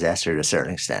for disaster to a certain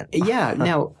extent. Yeah.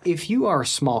 Now, if you are a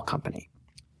small company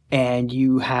and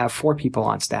you have 4 people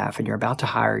on staff and you're about to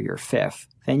hire your 5th,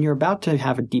 then you're about to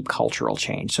have a deep cultural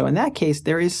change. So in that case,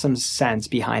 there is some sense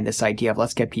behind this idea of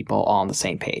let's get people all on the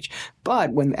same page. But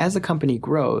as the company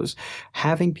grows,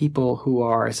 having people who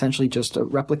are essentially just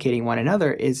replicating one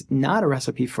another is not a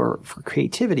recipe for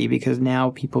creativity because now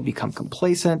people become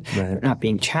complacent, They're not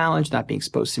being challenged, not being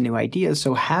exposed to new ideas.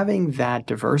 So having that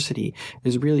diversity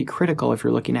is really critical if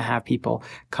you're looking to have people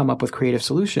come up with creative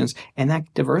solutions. And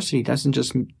that diversity doesn't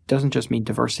just mean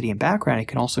diversity in background. It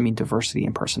can also mean diversity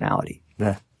in personality.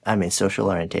 Yeah. I mean, social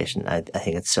orientation, I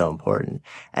think it's so important.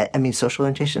 I mean, social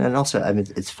orientation, and also,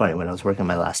 it's funny, when I was working on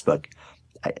my last book,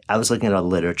 I was looking at a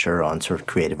literature on sort of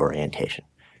creative orientation.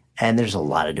 And there's a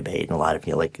lot of debate and a lot of,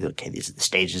 these are the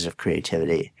stages of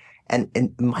creativity.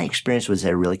 And my experience was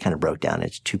that it really kind of broke down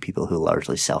into 2 people who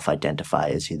largely self-identify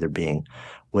as either being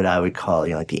what I would call,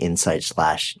 like the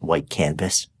insight/white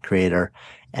canvas creator,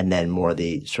 and then more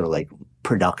the sort of like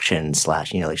production / so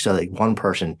like one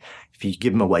person, if you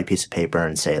give them a white piece of paper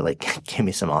and say like, give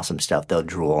me some awesome stuff, they'll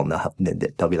drool and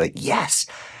they'll be like, yes.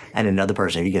 And another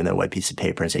person, if you give them a white piece of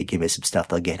paper and say, give me some stuff,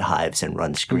 they'll get hives and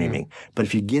run screaming. Mm-hmm. But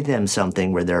if you give them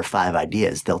something where there are 5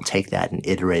 ideas, they'll take that and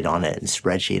iterate on it and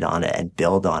spreadsheet on it and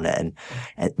build on it.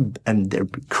 And they're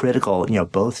critical,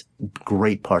 both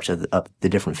great parts of the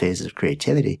different phases of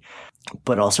creativity,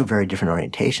 but also very different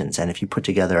orientations. And if you put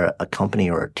together a company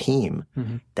or a team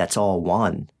that's all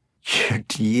one,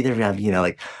 you either have,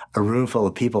 like a room full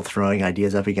of people throwing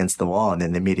ideas up against the wall and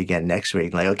then they meet again next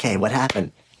week. Like, okay, what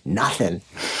happened? Nothing.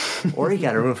 Or you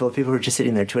got a room full of people who are just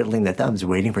sitting there twiddling their thumbs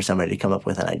waiting for somebody to come up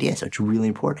with an idea. So it's really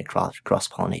important to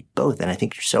cross-pollinate both. And I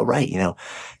think you're so right,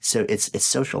 So it's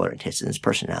social orientation, it's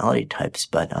personality types,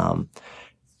 but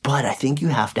I think you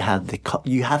have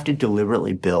to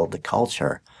deliberately build the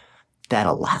culture that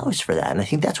allows for that. And I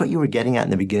think that's what you were getting at in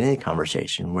the beginning of the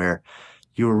conversation, where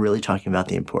you were really talking about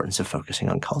the importance of focusing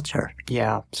on culture.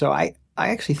 Yeah. So I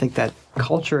actually think that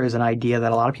culture is an idea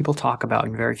that a lot of people talk about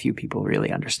and very few people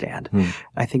really understand.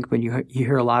 I think when you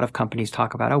hear a lot of companies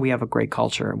talk about, we have a great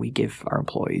culture and we give our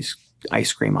employees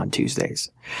ice cream on Tuesdays,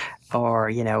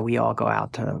 or, we all go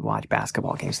out to watch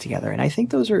basketball games together. And I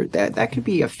think that could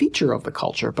be a feature of the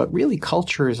culture, but really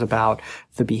culture is about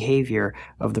the behavior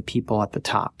of the people at the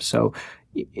top. So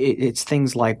it's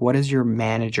things like, what does your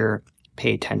manager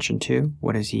pay attention to?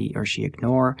 What does he or she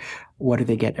ignore? What do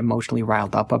they get emotionally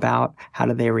riled up about? How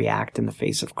do they react in the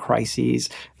face of crises?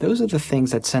 Those are the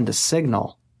things that send a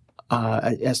signal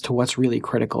as to what's really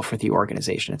critical for the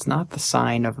organization. It's not the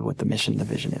sign of what the mission, the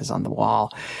vision is on the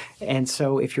wall. And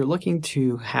so if you're looking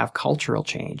to have cultural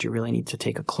change, you really need to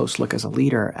take a close look as a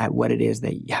leader at what it is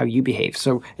how you behave.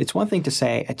 So it's one thing to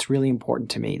say, it's really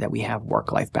important to me that we have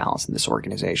work-life balance in this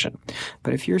organization.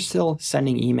 But if you're still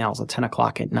sending emails at 10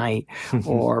 o'clock at night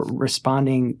or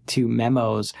responding to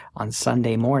memos on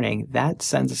Sunday morning, that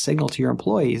sends a signal to your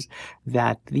employees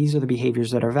that these are the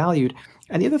behaviors that are valued.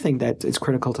 And the other thing that is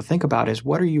critical to think about is,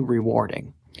 what are you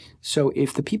rewarding? So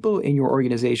if the people in your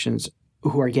organizations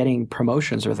who are getting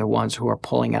promotions are the ones who are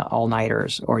pulling out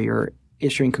all-nighters, or you're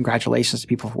issuing congratulations to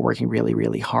people for working really,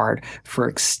 really hard for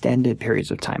extended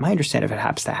periods of time. I understand if it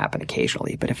happens to happen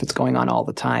occasionally, but if it's going on all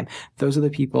the time, those are the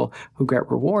people who get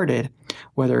rewarded,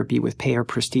 whether it be with pay or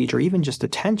prestige or even just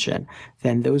attention,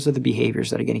 then those are the behaviors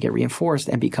that are going to get reinforced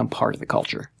and become part of the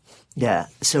culture. Yeah.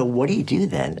 So what do you do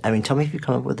then? I mean, tell me if you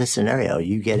come up with a scenario.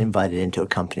 You get invited into a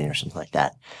company or something like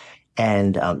that,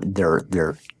 and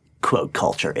they're quote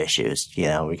culture issues. You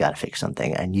know, we got to fix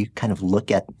something, and you kind of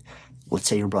look at, let's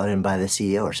say you're brought in by the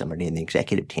CEO or somebody in the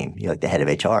executive team, you know, like the head of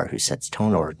HR who sets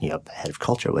tone, or you know, the head of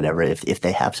culture, whatever. If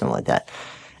they have something like that,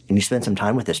 and you spend some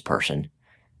time with this person,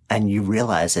 and you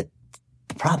realize that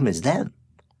the problem is them.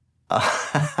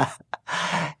 How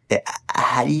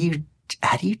do you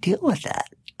deal with that?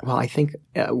 Well, I think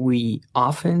we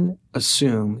often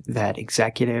assume that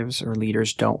executives or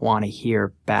leaders don't want to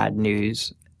hear bad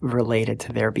news related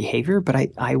to their behavior, but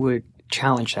I would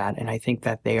challenge that. And I think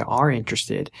that they are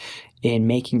interested in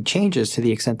making changes to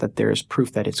the extent that there's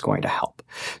proof that it's going to help.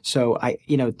 So I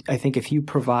think if you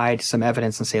provide some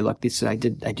evidence and say, look,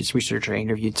 I just researched or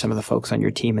interviewed some of the folks on your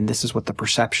team, and this is what the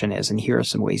perception is, and here are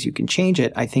some ways you can change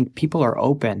it. I think people are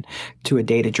open to a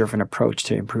data-driven approach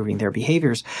to improving their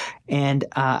behaviors. And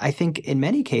I think in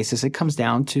many cases, it comes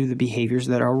down to the behaviors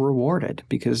that are rewarded,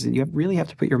 because you really have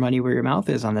to put your money where your mouth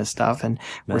is on this stuff. And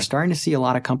we're starting to see a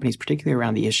lot of companies, particularly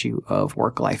around the issue of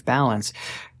work-life balance,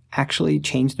 actually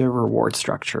change their reward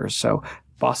structures. So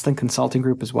Boston Consulting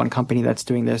Group is one company that's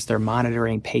doing this. They're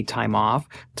monitoring paid time off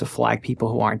to flag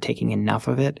people who aren't taking enough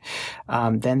of it.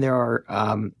 Then there are,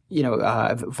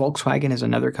 Volkswagen is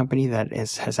another company that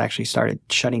has actually started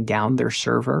shutting down their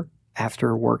server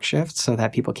after work shifts so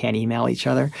that people can't email each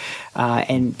other.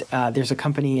 And there's a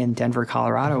company in Denver,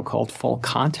 Colorado called Full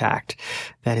Contact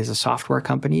that is a software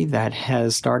company that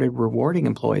has started rewarding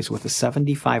employees with a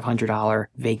 $7,500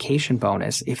 vacation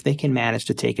bonus if they can manage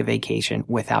to take a vacation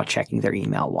without checking their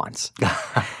email once.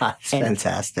 That's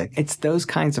fantastic. It's those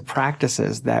kinds of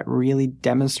practices that really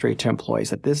demonstrate to employees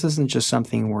that this isn't just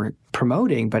something we're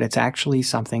promoting, but it's actually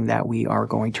something that we are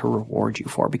going to reward you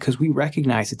for, because we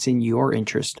recognize it's in your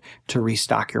interest to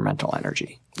restock your mental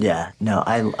energy. Yeah, no,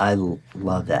 I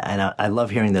love that. And I love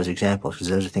hearing those examples, because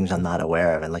those are things I'm not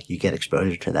aware of. And like, you get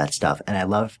exposure to that stuff. And I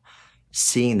love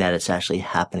seeing that it's actually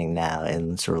happening now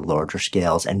in sort of larger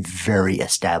scales and very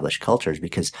established cultures,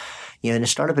 because, you know, in a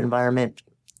startup environment,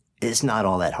 it's not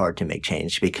all that hard to make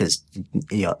change, because,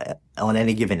 you know, on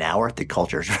any given hour, the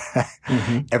cultures,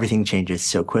 everything changes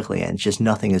so quickly, and it's just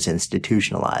nothing is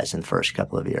institutionalized in the first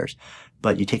couple of years.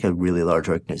 But you take a really large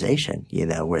organization, you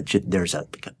know, where there's a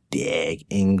big,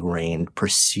 ingrained,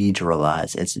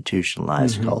 proceduralized,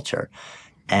 institutionalized culture.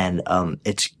 And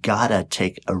it's gotta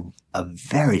take a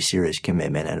very serious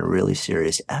commitment and a really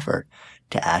serious effort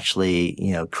to actually,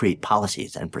 you know, create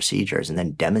policies and procedures and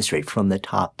then demonstrate from the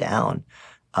top down,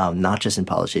 not just in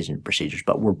policies and procedures,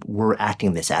 but we're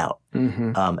acting this out.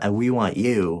 And we want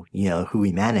you, you know, who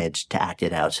we manage, to act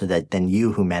it out, so that then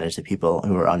you, who manage the people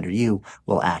who are under you,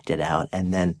 will act it out.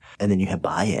 And then you have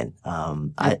buy-in.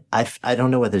 I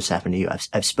don't know whether this happened to you.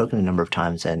 I've spoken a number of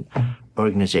times in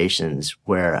organizations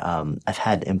where, I've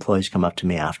had employees come up to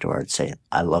me afterwards, say,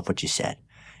 I love what you said.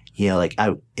 You know, like,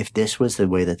 if this was the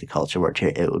way that the culture worked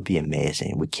here, it would be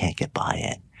amazing. We can't get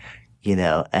buy-in, you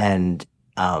know, and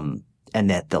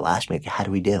at the last meeting, how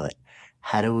do we do it?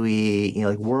 How do we, you know,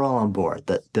 like, we're all on board.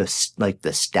 The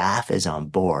staff is on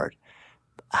board.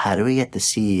 How do we get the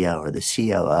CEO or the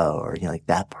COO or, you know, like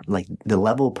that, like the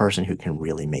level of person who can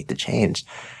really make the change?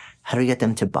 How do we get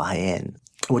them to buy in?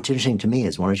 What's interesting to me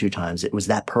is one or two times it was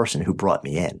that person who brought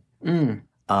me in.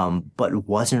 But it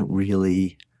wasn't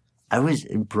really, I was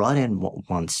brought in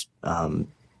once,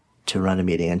 to run a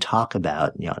meeting and talk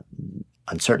about, you know,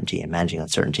 uncertainty and managing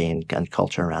uncertainty and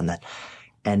culture around that.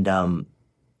 And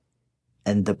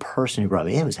the person who brought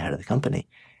me in was the head of the company.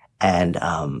 And,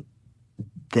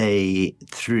 besides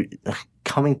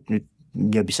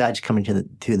coming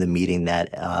to the meeting that,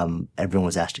 everyone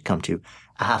was asked to come to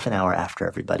a half an hour after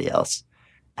everybody else,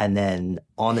 and then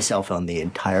on the cell phone the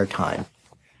entire time,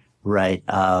 right?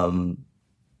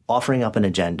 Offering up an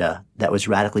agenda that was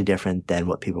radically different than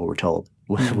what people were told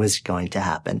was going to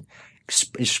happen.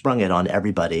 Sprung it on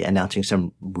everybody, announcing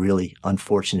some really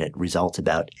unfortunate results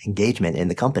about engagement in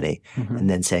the company, and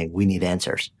then saying, we need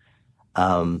answers.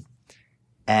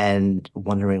 And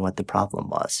wondering what the problem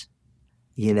was,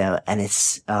 you know, and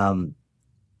it's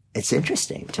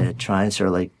interesting to try and sort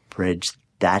of like bridge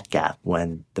that gap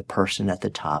when the person at the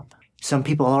top, some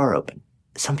people are open,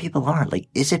 some people aren't. Like,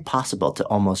 is it possible to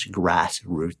almost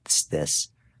grassroots this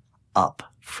up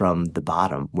from the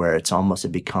bottom, where it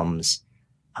becomes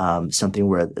something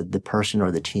where the person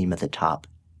or the team at the top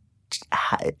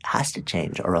has to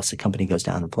change, or else the company goes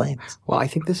down in flames? Well, I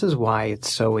think this is why it's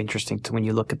so interesting to, when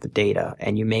you look at the data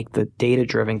and you make the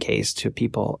data-driven case to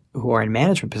people who are in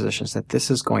management positions, that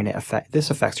this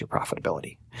affects your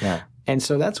profitability. Yeah. And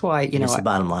so that's why, the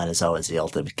bottom line is always the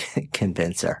ultimate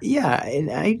convincer. Yeah.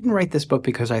 And I didn't write this book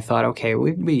because I thought, okay, it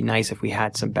would be nice if we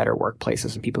had some better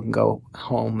workplaces and people can go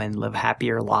home and live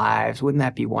happier lives. Wouldn't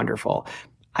that be wonderful?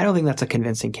 I don't think that's a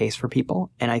convincing case for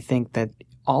people. And I think that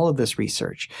all of this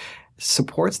research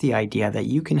supports the idea that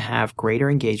you can have greater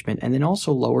engagement and then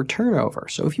also lower turnover.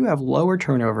 So if you have lower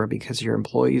turnover because your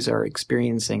employees are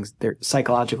experiencing their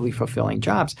psychologically fulfilling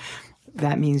jobs,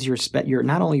 that means you're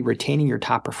not only retaining your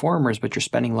top performers, but you're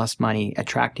spending less money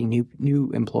attracting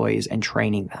new employees and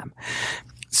training them.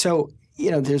 So,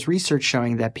 there's research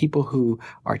showing that people who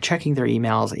are checking their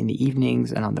emails in the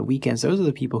evenings and on the weekends, those are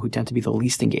the people who tend to be the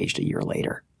least engaged a year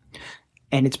later.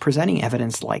 And it's presenting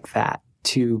evidence like that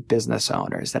to business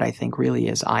owners that I think really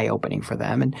is eye-opening for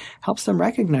them and helps them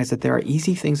recognize that there are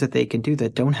easy things that they can do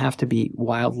that don't have to be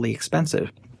wildly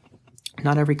expensive.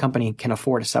 Not every company can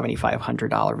afford a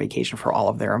 $7,500 vacation for all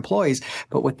of their employees,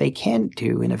 but what they can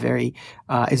do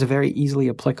is a very easily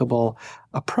applicable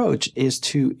approach is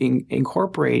to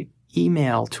incorporate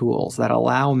email tools that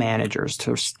allow managers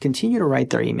to continue to write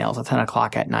their emails at 10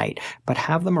 o'clock at night, but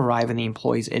have them arrive in the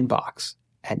employee's inbox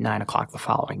at 9 o'clock the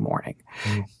following morning.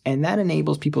 And that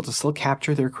enables people to still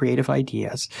capture their creative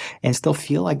ideas and still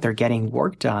feel like they're getting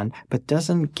work done, but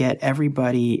doesn't get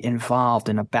everybody involved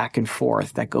in a back and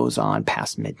forth that goes on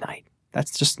past midnight.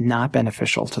 That's just not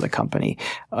beneficial to the company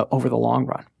over the long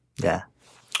run. Yeah.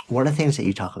 One of the things that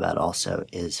you talk about also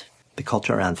is the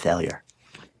culture around failure.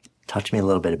 Talk to me a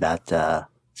little bit about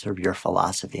sort of your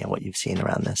philosophy and what you've seen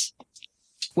around this.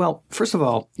 Well, first of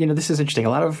all, this is interesting. A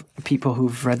lot of people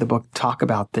who've read the book talk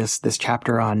about this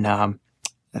chapter on, I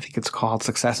think it's called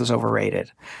Success is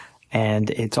Overrated. And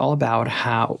it's all about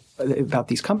about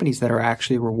these companies that are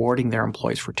actually rewarding their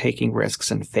employees for taking risks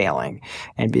and failing.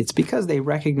 And it's because they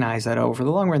recognize that over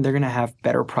the long run, they're going to have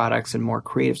better products and more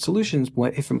creative solutions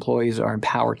if employees are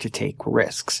empowered to take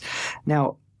risks.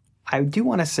 Now, I do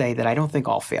want to say that I don't think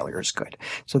all failure is good.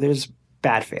 So there's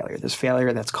bad failure. There's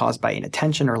failure that's caused by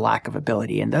inattention or lack of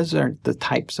ability. And those aren't the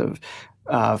types of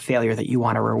failure that you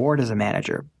want to reward as a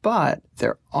manager. But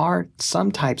there are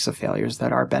some types of failures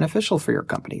that are beneficial for your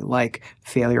company, like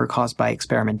failure caused by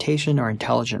experimentation or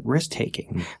intelligent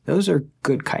risk-taking. Those are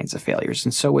good kinds of failures.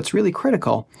 And so what's really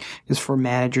critical is for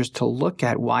managers to look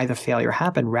at why the failure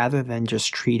happened rather than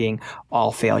just treating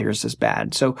all failures as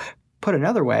bad. So put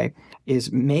another way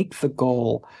is make the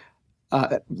goal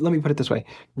let me put it this way.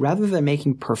 Rather than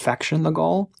making perfection the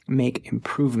goal, make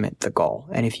improvement the goal.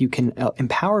 And if you can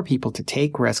empower people to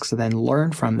take risks and then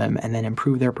learn from them and then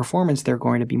improve their performance, they're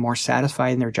going to be more satisfied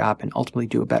in their job and ultimately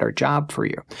do a better job for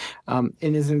you. And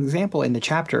as an example in the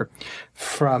chapter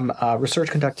from research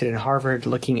conducted in Harvard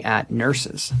looking at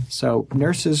nurses. So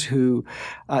nurses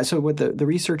so what the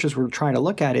researchers were trying to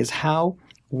look at is how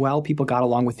well people got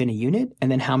along within a unit and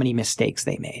then how many mistakes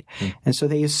they made. And so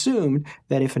they assumed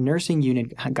that if a nursing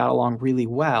unit got along really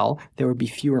well, there would be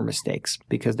fewer mistakes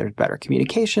because there's better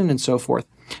communication and so forth.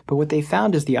 But what they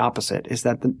found is the opposite, is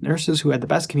that the nurses who had the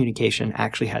best communication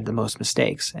actually had the most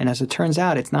mistakes. And as it turns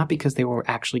out, it's not because they were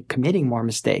actually committing more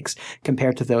mistakes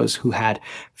compared to those who had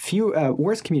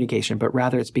worse communication, but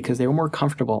rather it's because they were more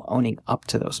comfortable owning up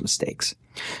to those mistakes.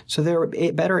 So they were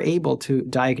better able to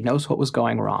diagnose what was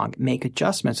going wrong, make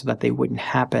adjustments so that they wouldn't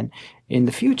happen in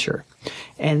the future.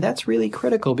 And that's really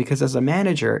critical because as a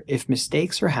manager, if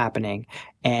mistakes are happening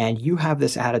and you have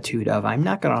this attitude of, I'm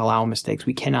not going to allow mistakes,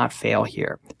 we cannot fail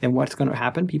here, then what's going to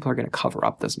happen? People are going to cover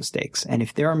up those mistakes. And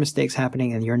if there are mistakes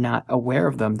happening and you're not aware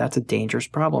of them, that's a dangerous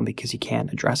problem because you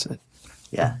can't address it.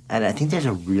 Yeah. And I think there's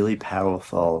a really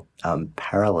powerful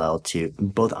parallel to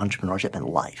both entrepreneurship and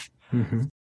life. Mm-hmm.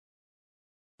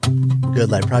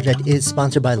 Good Life Project is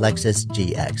sponsored by Lexus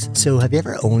GX. So have you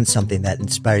ever owned something that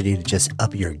inspired you to just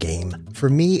up your game? For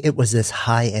me, it was this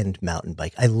high-end mountain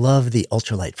bike. I love the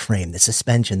ultralight frame, the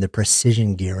suspension, the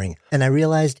precision gearing, and I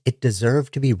realized it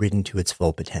deserved to be ridden to its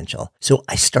full potential. So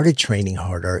I started training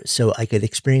harder so I could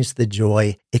experience the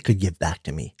joy it could give back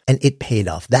to me. And it paid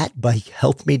off. That bike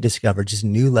helped me discover just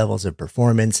new levels of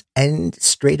performance and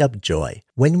straight up joy.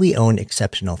 When we own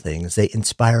exceptional things, they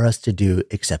inspire us to do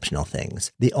exceptional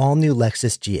things. The all-new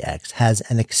Lexus GX has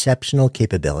an exceptional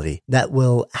capability that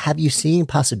will have you seeing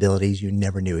possibilities you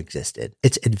never knew existed.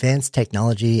 Its advanced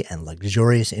technology and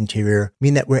luxurious interior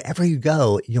mean that wherever you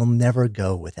go, you'll never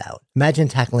go without. Imagine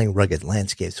tackling rugged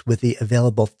landscapes with the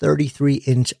available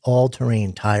 33-inch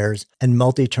all-terrain tires and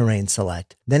multi-terrain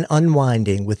select, then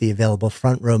unwinding with the available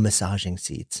front-row massaging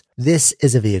seats. This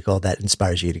is a vehicle that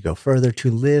inspires you to go further, to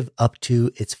live up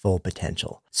to its full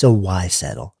potential. So why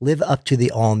settle? Live up to the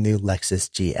all-new Lexus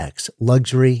GX,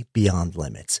 luxury beyond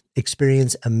limits.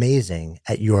 Experience amazing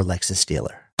at your Lexus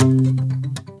dealer.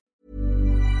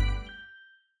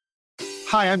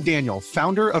 Hi, I'm Daniel,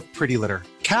 founder of Pretty Litter.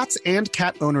 Cats and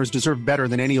cat owners deserve better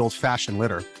than any old-fashioned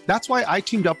litter. That's why I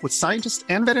teamed up with scientists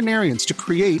and veterinarians to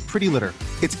create Pretty Litter.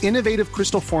 Its innovative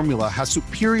crystal formula has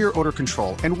superior odor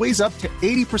control and weighs up to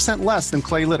 80% less than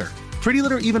clay litter. Pretty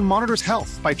Litter even monitors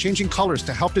health by changing colors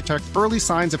to help detect early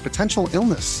signs of potential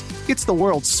illness. It's the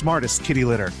world's smartest kitty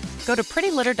litter. Go to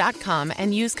prettylitter.com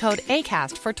and use code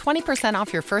ACAST for 20%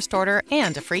 off your first order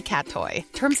and a free cat toy.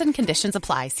 Terms and conditions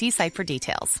apply. See site for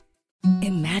details.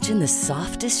 Imagine the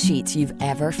softest sheets you've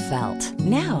ever felt.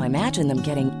 Now imagine them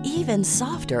getting even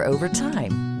softer over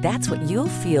time. That's what you'll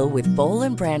feel with Boll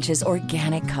 & Branch's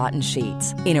organic cotton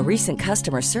sheets. In a recent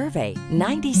customer survey,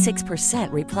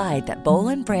 96% replied that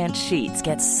Boll & Branch sheets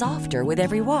get softer with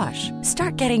every wash.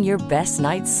 Start getting your best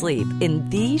night's sleep in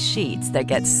these sheets that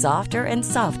get softer and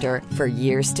softer for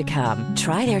years to come.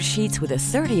 Try their sheets with a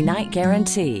 30-night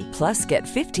guarantee. Plus, get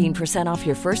 15% off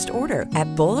your first order at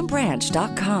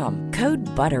bollandbranch.com. Code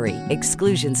BUTTERY.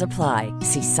 Exclusions apply.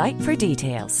 See site for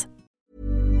details.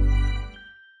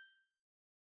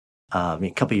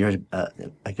 A couple of years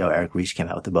ago, Eric Ries came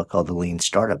out with a book called The Lean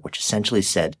Startup, which essentially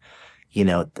said, you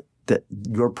know, that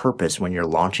your purpose when you're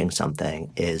launching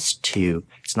something is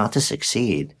it's not to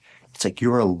succeed. It's like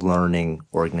you're a learning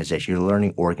organization. You're a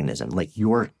learning organism. Like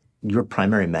your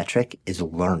primary metric is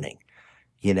learning.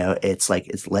 You know, it's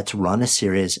let's run a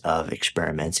series of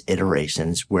experiments,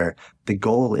 iterations, where the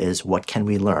goal is what can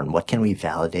we learn? What can we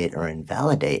validate or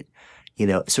invalidate? You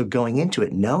know, so going into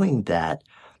it, knowing that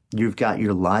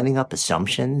you're lining up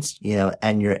assumptions, you know,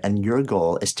 and your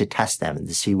goal is to test them and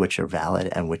to see which are valid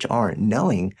and which aren't,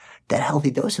 knowing that a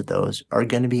healthy dose of those are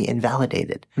going to be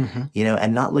invalidated, you know,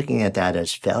 and not looking at that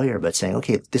as failure, but saying,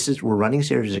 okay, we're running a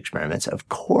series of experiments. Of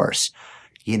course,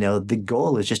 you know, the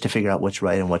goal is just to figure out what's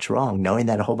right and what's wrong, knowing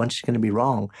that a whole bunch is going to be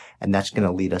wrong, and that's going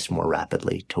to lead us more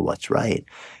rapidly to what's right.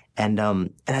 And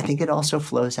I think it also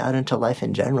flows out into life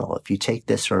in general. If you take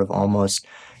this sort of almost,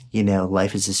 you know,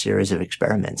 life is a series of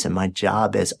experiments, and my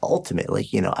job is ultimately,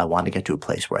 you know, I want to get to a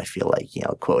place where I feel like, you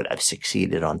know, quote, I've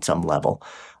succeeded on some level.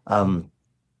 But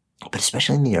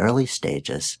especially in the early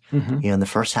stages, you know, in the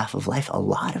first half of life, a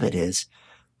lot of it is,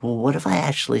 well, what if I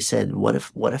actually said, what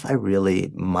if I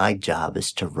really, my job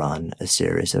is to run a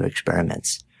series of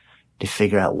experiments to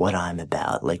figure out what I'm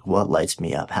about, like what lights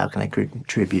me up, how can I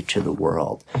contribute to the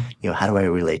world, you know, how do I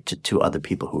relate to other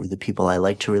people who are the people I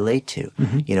like to relate to,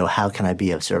 you know, how can I be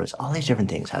of service, all these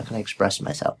different things, how can I express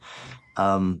myself,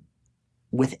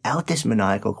 without this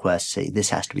maniacal quest, say this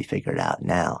has to be figured out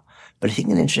now. But I think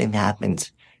an interesting thing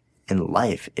happens in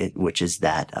life, which is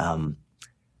that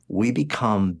we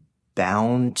become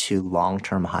bound to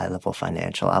long-term high-level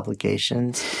financial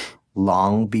obligations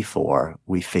long before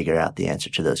we figure out the answer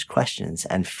to those questions,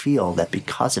 and feel that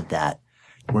because of that,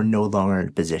 we're no longer in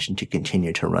a position to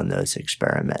continue to run those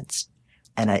experiments.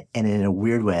 And in a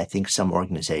weird way, I think some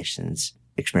organizations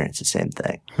experience the same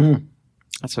thing.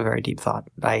 That's a very deep thought.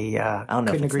 I don't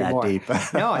know couldn't if it's agree that more. deep.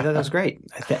 No, I thought that was great.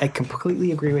 I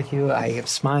completely agree with you. I am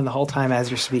smiling the whole time as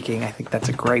you're speaking. I think that's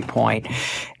a great point.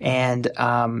 And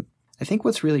I think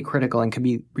what's really critical and can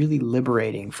be really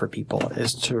liberating for people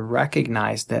is to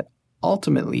recognize that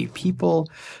ultimately people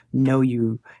know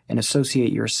you and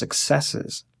associate your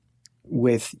successes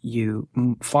with you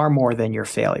far more than your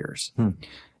failures.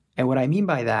 And what I mean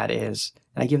by that is,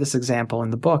 and I give this example in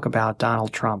the book about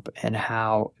Donald Trump and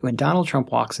how when Donald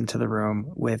Trump walks into the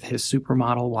room with his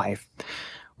supermodel wife,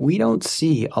 we don't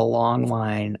see a long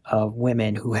line of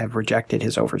women who have rejected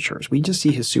his overtures. We just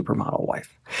see his supermodel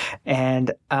wife.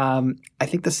 And I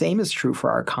think the same is true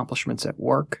for our accomplishments at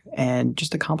work and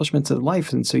just accomplishments in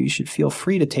life. And so you should feel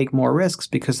free to take more risks,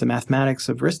 because the mathematics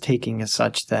of risk-taking is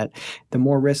such that the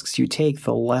more risks you take,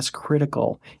 the less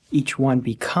critical each one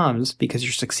becomes, because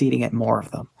you're succeeding at more of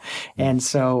them. And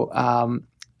so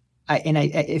I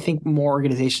think more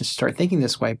organizations start thinking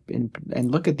this way and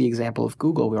look at the example of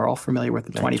Google. We're all familiar with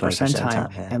the 20%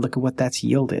 time, and look at what that's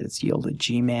yielded. It's yielded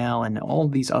Gmail and all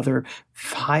of these other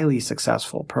highly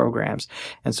successful programs.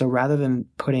 And so rather than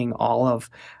putting all of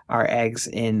our eggs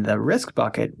in the risk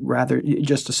bucket, rather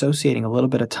just associating a little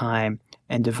bit of time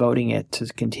and devoting it to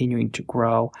continuing to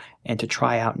grow and to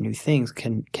try out new things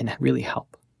can really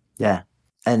help. Yeah.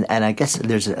 And I guess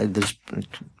there's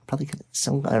probably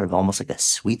some kind of almost like a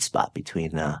sweet spot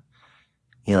between, you know,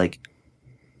 like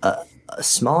a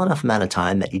small enough amount of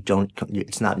time that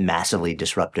it's not massively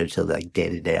disruptive to the like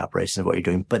day-to-day operations of what you're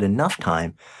doing, but enough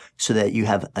time so that you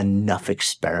have enough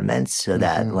experiments so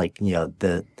that like, you know,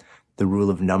 the rule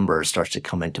of numbers starts to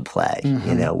come into play,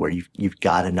 you know, where you've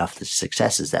got enough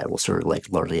successes that will sort of like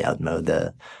largely outmow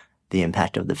the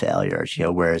impact of the failures, you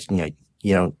know, whereas, you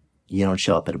know, you don't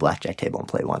show up at a blackjack table and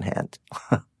play one hand.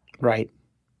 Right.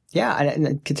 Yeah, and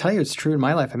I can tell you it's true in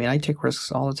my life. I mean, I take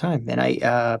risks all the time.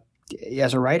 And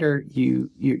as a writer,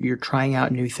 you're trying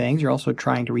out new things. You're also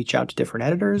trying to reach out to different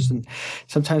editors, and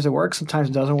sometimes it works, sometimes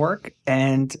it doesn't work.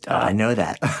 And I know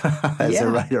that as a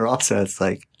writer also. It's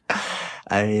like,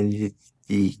 I mean,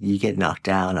 you get knocked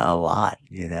down a lot,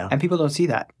 And people don't see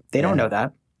that. They don't know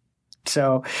that.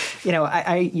 So,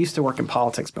 I used to work in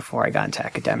politics before I got into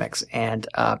academics, and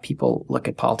people look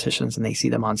at politicians and they see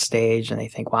them on stage and they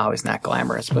think, wow, isn't that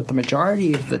glamorous? But the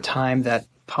majority of the time that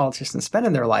politicians spend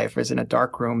in their life is in a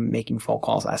dark room making phone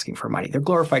calls asking for money. They're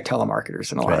glorified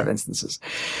telemarketers in a lot of instances.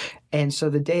 And so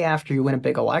the day after you win a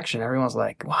big election, everyone's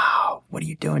like, wow, what are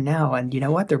you doing now? And you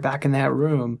know what? They're back in that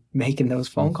room making those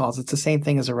phone calls. It's the same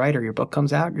thing as a writer. Your book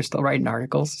comes out, you're still writing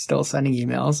articles, still sending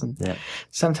emails. And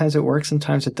sometimes it works,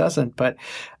 sometimes it doesn't. But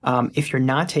if you're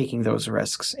not taking those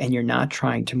risks and you're not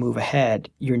trying to move ahead,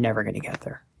 you're never going to get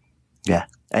there. Yeah.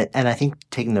 And I think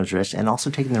taking those risks, and also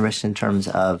taking the risks in terms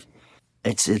of,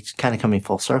 it's kind of coming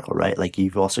full circle, right? Like,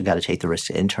 you've also got to take the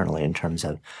risks internally in terms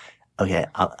of, okay,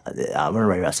 I'm going to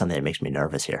write about something that makes me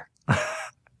nervous here,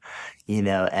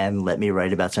 and let me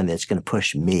write about something that's going to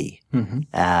push me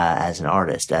as an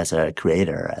artist, as a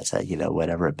creator, as a,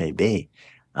 whatever it may be.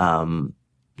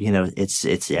 It's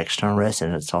the external risk,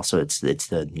 and it's also, it's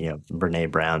the,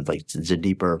 Brene Brown, like, it's a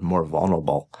deeper, more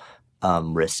vulnerable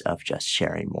risk of just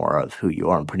sharing more of who you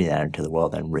are and putting that into the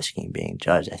world and risking being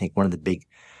judged. I think one of the big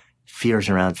fears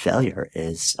around failure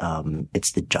is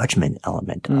it's the judgment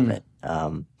element of it.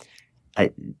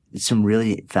 Some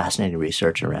really fascinating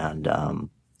research around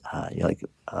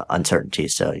uncertainty.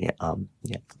 So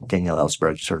Daniel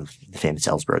Ellsberg, sort of the famous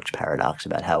Ellsberg paradox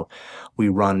about how we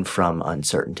run from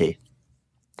uncertainty.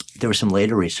 There was some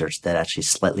later research that actually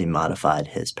slightly modified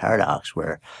his paradox,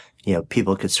 where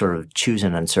people could sort of choose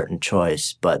an uncertain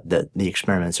choice, but the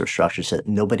experiments were structured so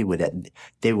that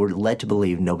they were led to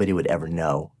believe nobody would ever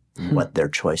know what their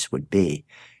choice would be.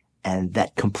 And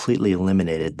that completely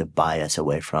eliminated the bias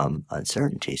away from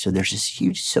uncertainty. So there's this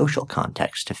huge social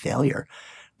context to failure,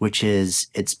 which is,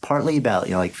 it's partly about,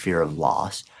 like, fear of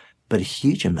loss, but a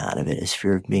huge amount of it is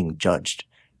fear of being judged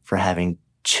for having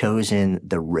chosen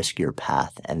the riskier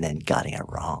path and then getting it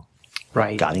wrong.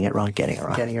 Right. Getting it wrong.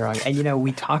 And,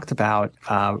 we talked about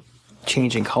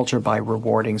changing culture by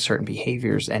rewarding certain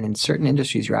behaviors. And in certain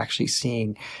industries, you're actually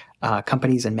seeing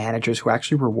companies and managers who are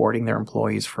actually rewarding their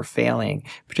employees for failing,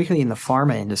 particularly in the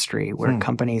pharma industry, where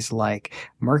companies like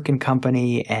Merck &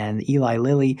 Company and Eli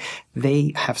Lilly,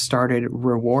 they have started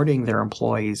rewarding their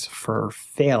employees for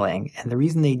failing. And the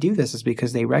reason they do this is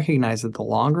because they recognize that the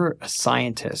longer a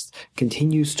scientist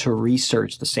continues to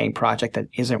research the same project that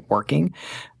isn't working,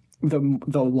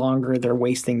 the longer they're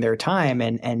wasting their time,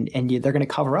 and they're going to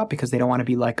cover up because they don't want to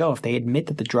be let go. If they admit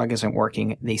that the drug isn't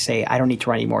working, they say, I don't need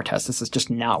to run any more tests. This is just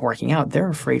not working out. They're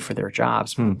afraid for their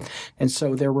jobs. And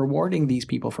so they're rewarding these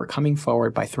people for coming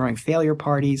forward by throwing failure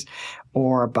parties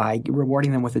or by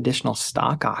rewarding them with additional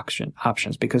stock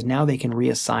options, because now they can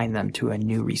reassign them to a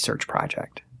new research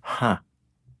project. Huh.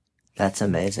 That's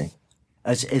amazing.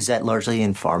 Is that largely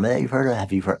in pharma that you've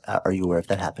heard, or are you aware of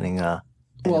that happening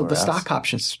Well, the stock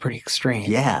options is pretty extreme.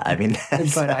 Yeah, I mean,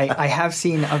 but I have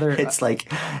seen other. It's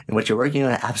like what you're working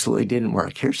on absolutely didn't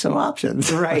work. Here's some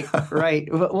options. Right.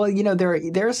 Well,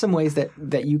 there are some ways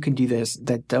that you can do this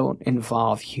that don't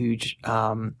involve huge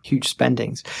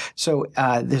spendings. So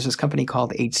there's this company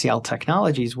called HCL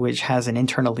Technologies, which has an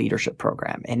internal leadership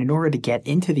program, and in order to get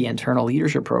into the internal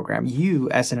leadership program, you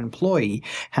as an employee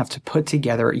have to put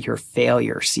together your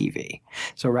failure CV.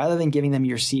 So rather than giving them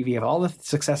your CV of all the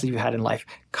successes you've had in life,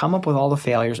 come up with all the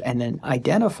failures and then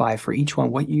identify for each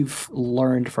one what you've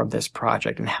learned from this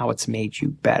project and how it's made you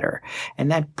better. And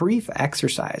that brief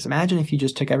exercise, imagine if you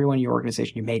just took everyone in your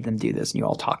organization, you made them do this, and you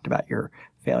all talked about your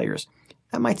failures.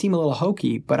 That might seem a little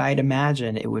hokey, but I'd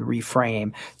imagine it would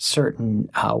reframe certain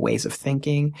ways of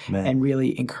thinking and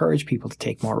really encourage people to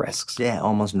take more risks. Yeah, it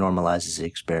almost normalizes the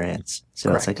experience.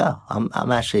 So Correct. It's like, oh,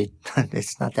 I'm actually,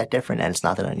 it's not that different and it's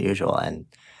not that unusual. And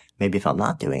maybe if I'm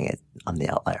not doing it, I'm the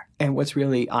outlier. And what's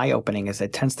really eye-opening is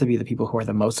it tends to be the people who are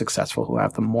the most successful who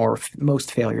have the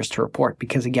most failures to report,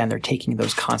 because, again, they're taking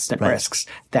those constant risks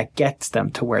that gets them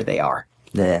to where they are.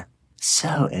 Yeah.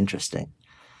 So interesting.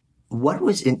 What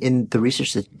was in the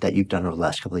research that you've done over the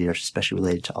last couple of years, especially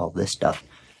related to all this stuff,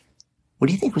 what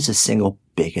do you think was the single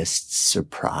biggest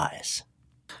surprise?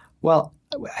 Well,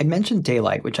 I mentioned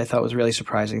daylight, which I thought was really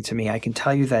surprising to me. I can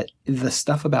tell you that the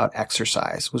stuff about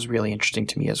exercise was really interesting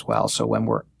to me as well. So when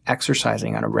we're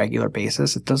exercising on a regular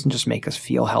basis, it doesn't just make us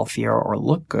feel healthier or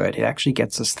look good. It actually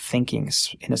gets us thinking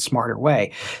in a smarter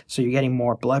way. So you're getting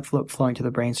more blood flowing to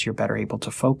the brain, so you're better able to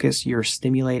focus. You're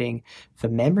stimulating the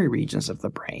memory regions of the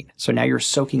brain. So now you're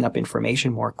soaking up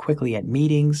information more quickly at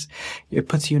meetings. It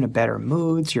puts you in a better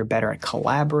mood. So you're better at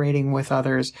collaborating with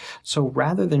others. So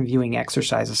rather than viewing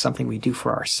exercise as something we do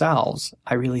for ourselves,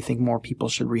 I really think more people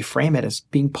should reframe it as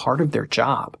being part of their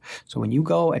job. So when you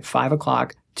go at 5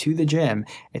 o'clock to the gym,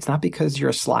 it's not because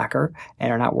you're a slacker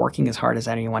and are not working as hard as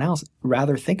anyone else.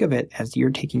 Rather, think of it as you're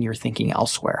taking your thinking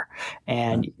elsewhere.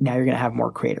 And now you're going to have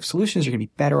more creative solutions. You're going to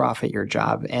be better off at your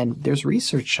job. And there's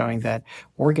research showing that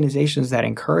organizations that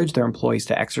encourage their employees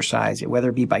to exercise,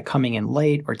 whether it be by coming in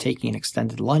late or taking an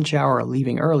extended lunch hour or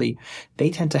leaving early, they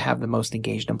tend to have the most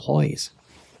engaged employees.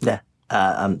 Yeah.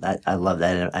 I love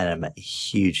that. And I'm a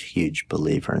huge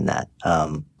believer in that.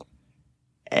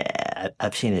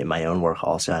 I've seen it in my own work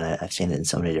also, and I've seen it in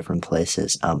so many different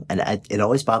places. It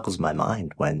always boggles my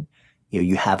mind when,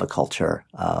 you have a culture,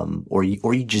 or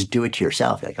you just do it to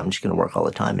yourself. Like, I'm just going to work all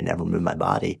the time and never move my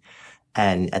body.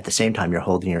 And at the same time, you're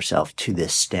holding yourself to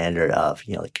this standard of,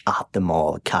 like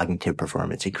optimal cognitive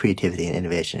performance and creativity and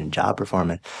innovation and job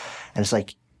performance. And it's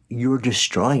like, you're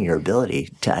destroying your ability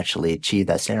to actually achieve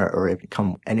that standard or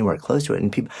come anywhere close to it.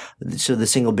 And so the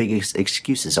single biggest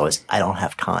excuse is always, I don't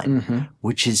have time,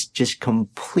 which is just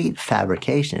complete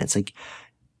fabrication. It's like,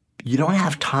 you don't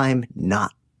have time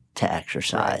not to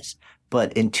exercise,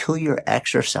 but until you're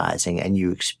exercising and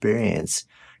you experience,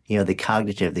 the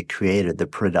cognitive, the creative, the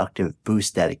productive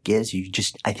boost that it gives you,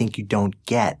 I think you don't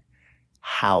get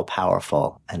how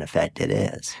powerful an effect it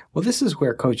is. Well, this is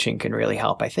where coaching can really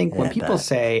help. I think when people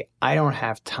say, I don't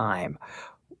have time,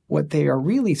 what they are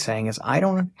really saying is, I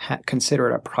don't consider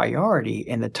it a priority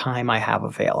in the time I have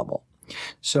available.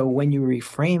 So when you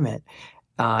reframe it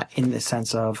in the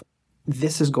sense of,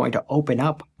 this is going to open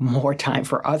up more time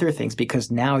for other things because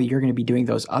now you're going to be doing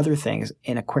those other things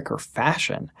in a quicker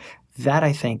fashion. That,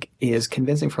 I think, is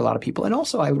convincing for a lot of people. And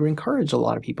also, I would encourage a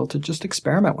lot of people to just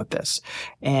experiment with this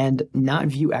and not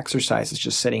view exercise as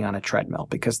just sitting on a treadmill,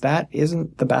 because that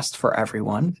isn't the best for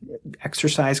everyone.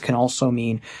 Exercise can also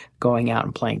mean going out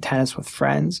and playing tennis with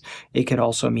friends. It could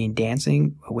also mean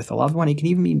dancing with a loved one. It can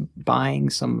even mean buying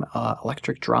some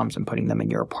electric drums and putting them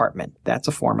in your apartment. That's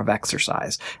a form of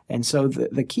exercise. And so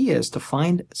the key is to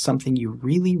find something you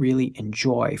really, really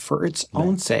enjoy for its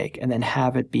own sake, and then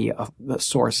have it be the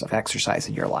source of exercise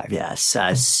in your life. Yes,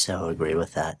 I so agree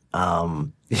with that.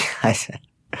 I'm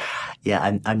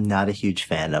not a huge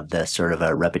fan of the sort of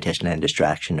a repetition and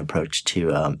distraction approach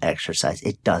to exercise.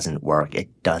 It doesn't work.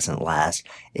 It doesn't last.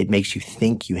 It makes you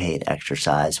think you hate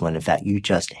exercise when in fact you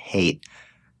just hate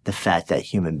the fact that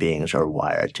human beings are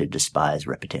wired to despise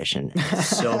repetition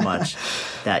so much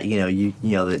that,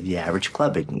 the average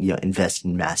club, invests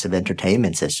in massive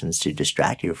entertainment systems to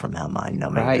distract you from how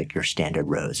mind-numbing, like your standard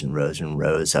rows and rows and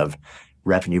rows of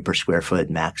revenue per square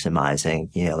foot maximizing,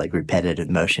 like repetitive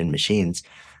motion machines.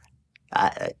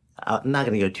 I'm not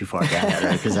going to go too far down that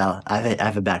road because I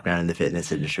have a background in the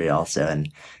fitness industry also,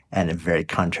 and am very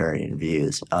contrarian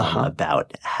views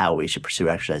about how we should pursue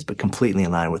exercise, but completely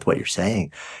in line with what you're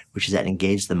saying, which is that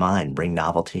engage the mind, bring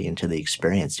novelty into the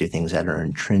experience, do things that are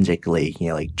intrinsically,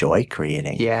 like joy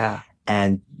creating. Yeah.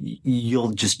 And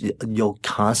you'll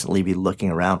constantly be looking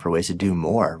around for ways to do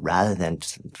more rather than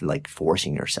just like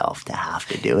forcing yourself to have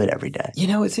to do it every day.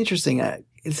 It's interesting.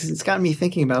 It's gotten me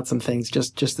thinking about some things,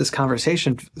 just this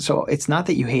conversation. So it's not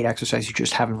that you hate exercise, you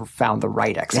just haven't found the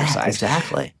right exercise. Yeah,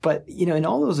 exactly. But, in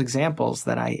all those examples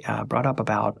that I brought up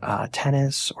about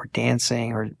tennis or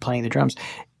dancing or playing the drums,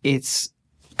 it's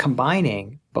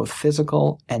combining both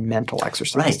physical and mental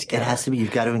exercise. Right. Together. It has to be,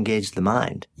 you've got to engage the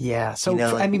mind. Yeah. So,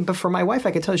 but for my wife,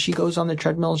 I could tell you, she goes on the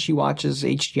treadmill, she watches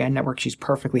HGN Network, she's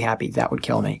perfectly happy. That would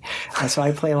kill me. And so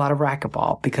I play a lot of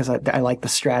racquetball because I like the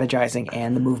strategizing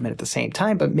and the movement at the same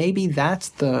time. But maybe that's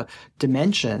the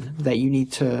dimension that you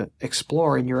need to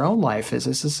explore in your own life. Is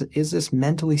this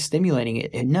mentally stimulating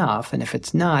it enough? And if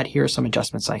it's not, here are some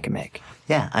adjustments I can make.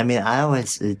 Yeah.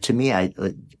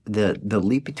 The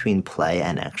leap between play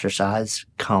and exercise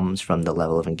comes from the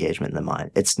level of engagement in the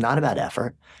mind. It's not about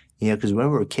effort, because when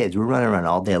we were kids, we were running around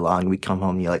all day long. We'd come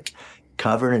home, like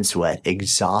covered in sweat,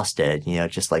 exhausted,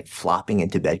 just like flopping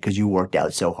into bed because you worked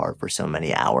out so hard for so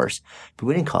many hours. But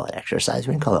we didn't call it exercise.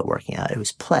 We didn't call it working out. It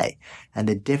was play. And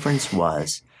the difference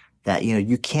was that,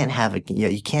 you can't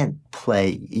you can't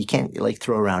play, you can't like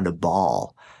throw around a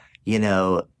ball,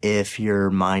 if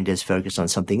your mind is focused on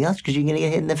something else because you're going to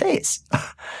get hit in the face.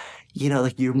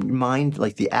 Like your mind,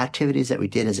 like the activities that we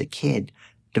did as a kid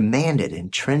demanded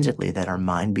intrinsically that our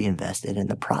mind be invested in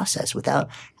the process. Without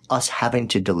us having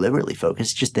to deliberately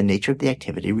focus, just the nature of the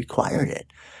activity required it,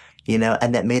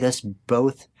 and that made us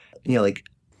both, like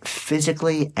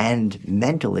physically and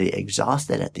mentally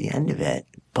exhausted at the end of it,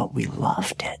 but we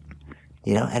loved it.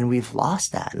 And we've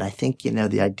lost that. And I think,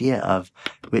 the idea of,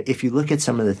 if you look at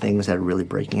some of the things that are really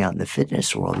breaking out in the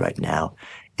fitness world right now,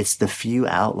 it's the few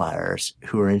outliers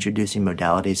who are introducing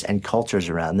modalities and cultures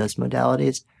around those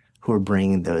modalities who are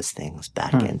bringing those things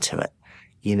back into it.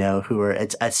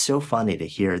 It's so funny to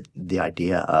hear the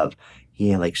idea of,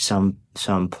 like some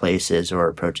places or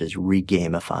approaches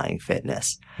re-gamifying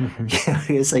fitness.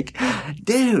 Mm-hmm. It's like,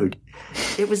 dude,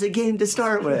 it was a game to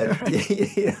start with.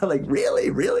 Like really,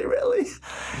 really, really.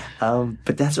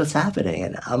 But that's what's happening,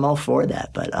 and I'm all for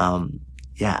that. But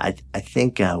I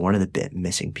think one of the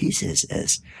missing pieces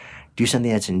is do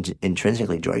something that's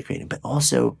intrinsically joy creating, but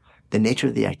also the nature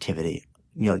of the activity,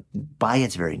 by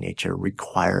its very nature,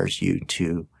 requires you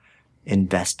to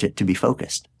invest to be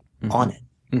focused on it.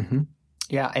 Mm-hmm.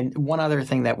 Yeah. And one other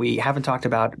thing that we haven't talked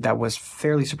about that was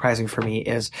fairly surprising for me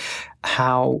is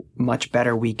how much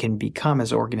better we can become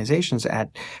as organizations at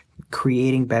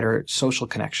creating better social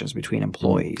connections between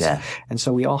employees. Yeah. And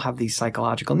so we all have these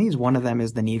psychological needs. One of them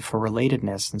is the need for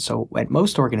relatedness. And so at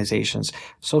most organizations,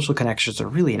 social connections are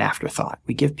really an afterthought.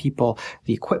 We give people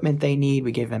the equipment they need.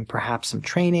 We give them perhaps some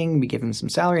training. We give them some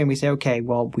salary, and we say, okay,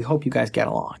 well, we hope you guys get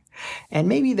along. And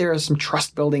maybe there are some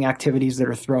trust building activities that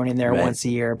are thrown in there once a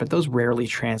year, but those rarely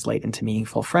translate into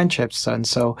meaningful friendships. And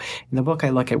so in the book, I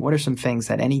look at what are some things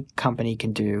that any company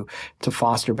can do to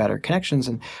foster better connections.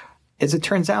 And as it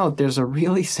turns out, there's a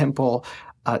really simple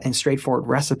and straightforward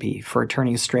recipe for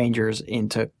turning strangers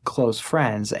into close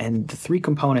friends. And the three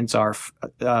components are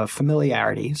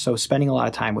familiarity, so spending a lot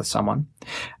of time with someone,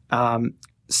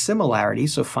 similarity,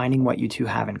 so finding what you two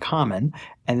have in common,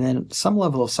 and then some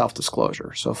level of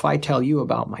self-disclosure. So if I tell you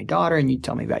about my daughter and you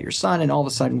tell me about your son, and all of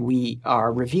a sudden we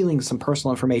are revealing some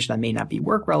personal information that may not be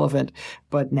work relevant,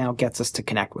 but now gets us to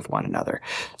connect with one another.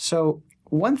 So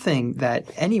one thing that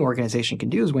any organization can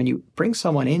do is when you bring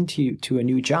someone into a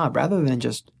new job, rather than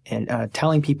just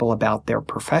telling people about their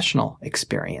professional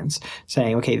experience,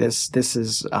 saying, okay, this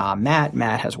is Matt.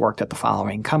 Matt has worked at the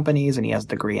following companies and he has a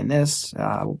degree in this.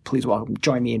 Please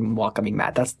join me in welcoming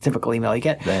Matt. That's the typical email you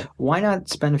get. Right. Why not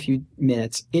spend a few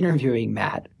minutes interviewing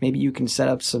Matt? Maybe you can set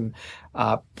up some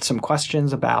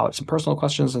questions about some personal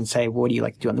questions and say, what do you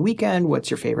like to do on the weekend?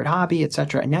 What's your favorite hobby,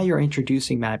 etc. And now you're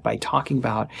introducing Matt by talking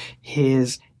about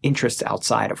his interests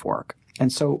outside of work.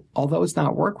 And so although it's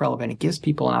not work relevant, it gives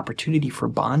people an opportunity for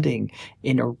bonding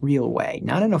in a real way,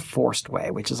 not in a forced way,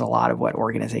 which is a lot of what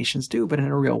organizations do, but in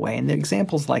a real way. And the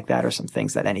examples like that are some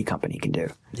things that any company can do.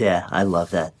 Yeah, I love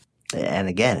that. And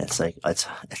again, it's like,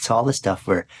 it's all the stuff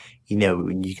where,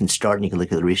 you can start and you can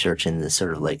look at the research in this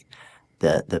sort of like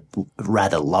the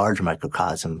rather large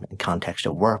microcosm and context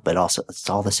of work, but also it's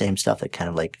all the same stuff that kind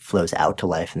of like flows out to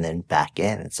life and then back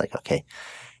in. It's like, okay,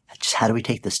 just how do we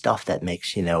take the stuff that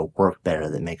makes, work better,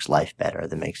 that makes life better,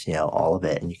 that makes, all of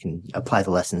it, and you can apply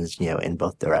the lessons, in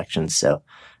both directions. So,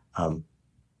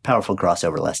 powerful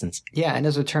crossover lessons. Yeah. And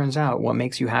as it turns out, what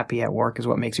makes you happy at work is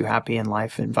what makes you happy in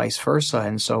life and vice versa.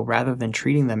 And so rather than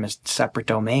treating them as separate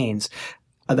domains,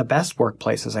 the best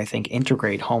workplaces, I think,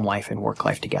 integrate home life and work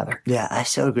life together. Yeah, I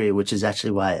so agree, which is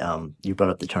actually why you brought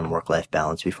up the term work-life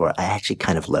balance before. I actually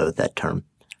kind of loathe that term.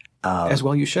 As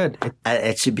well you should.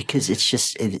 It's because it's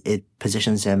just it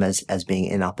positions them as being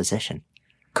in opposition.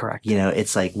 Correct.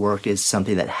 It's like work is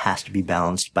something that has to be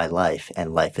balanced by life,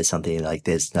 and life is something like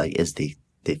this, like is the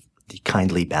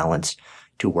kindly balance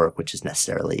to work, which is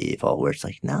necessarily evil, where it's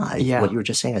like, what you were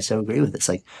just saying, I so agree with. It's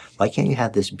like, why can't you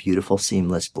have this beautiful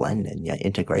seamless blend and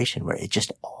integration where it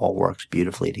just all works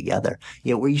beautifully together?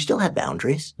 Where you still have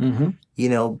boundaries,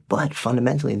 but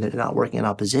fundamentally they're not working in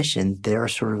opposition. They're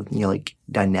sort of, like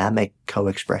dynamic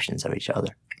co-expressions of each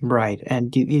other. Right.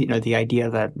 And, the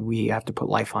idea that we have to put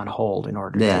life on hold in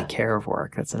order to take care of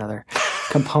work, that's another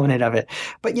component of it.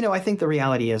 But, I think the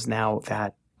reality is now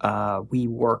that we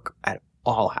work at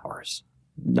all hours.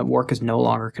 The work is no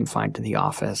longer confined to the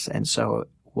office. And so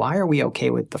why are we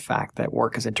okay with the fact that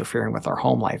work is interfering with our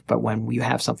home life? But when we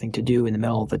have something to do in the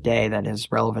middle of the day that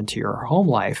is relevant to your home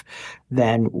life,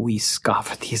 then we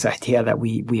scoff at this idea that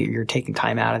you're taking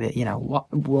time out of it.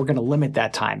 We're going to limit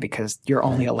that time because you're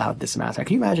only allowed this amount of time.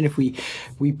 Can you imagine if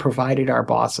we provided our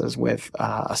bosses with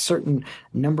a certain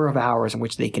number of hours in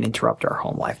which they can interrupt our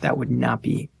home life? That would not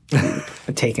be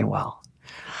taken well.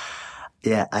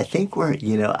 Yeah, I think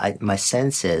my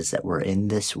sense is that we're in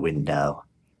this window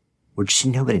where just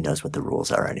nobody knows what the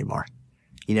rules are anymore.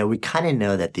 We kind of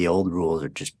know that the old rules are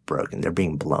just broken. They're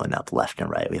being blown up left and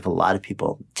right. We have a lot of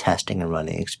people testing and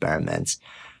running experiments.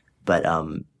 But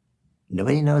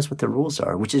nobody knows what the rules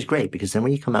are, which is great, because then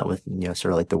when you come out with,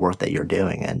 sort of like the work that you're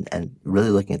doing and really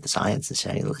looking at the science and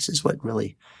saying, this is what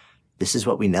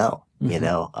we know,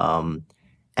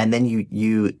 and then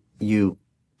you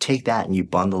take that and you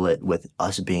bundle it with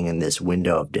us being in this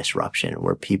window of disruption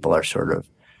where people are sort of,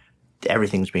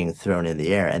 everything's being thrown in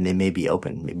the air, and they may be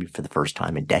open, maybe for the first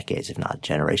time in decades, if not a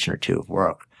generation or two of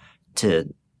work,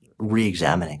 to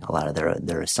re-examining a lot of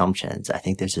their assumptions. I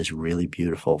think there's this really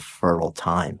beautiful, fertile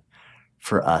time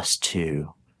for us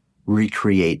to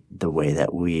recreate the way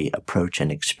that we approach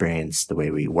and experience the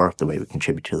way we work, the way we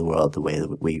contribute to the world, the way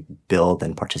that we build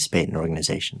and participate in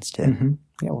organizations too. Mm-hmm.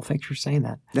 Yeah, well, thanks for saying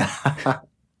that.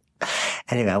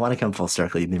 Anyway, I want to come full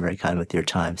circle. You've been very kind with your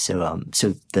time. So,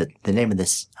 so the name of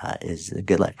this is the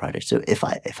Good Life Project. So if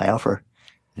I offer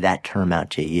that term out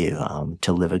to you,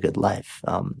 to live a good life,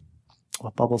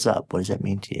 what bubbles up? What does that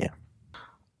mean to you?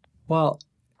 Well,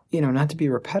 not to be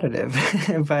repetitive,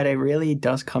 but it really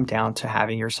does come down to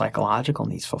having your psychological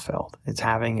needs fulfilled. It's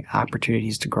having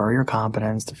opportunities to grow your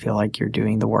competence, to feel like you're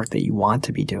doing the work that you want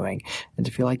to be doing, and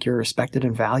to feel like you're respected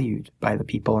and valued by the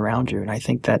people around you. And I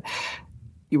think that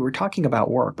you were talking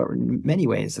about work, but in many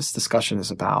ways, this discussion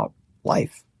is about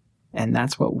life. And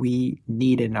that's what we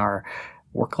need in our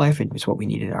work life. It's what we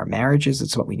need in our marriages.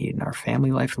 It's what we need in our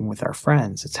family life and with our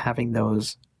friends. It's having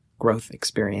those growth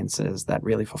experiences that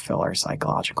really fulfill our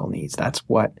psychological needs. That's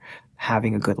what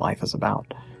having a good life is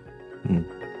about.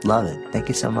 Love it. Thank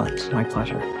you so much. My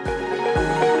pleasure.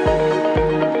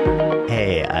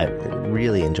 Hey, I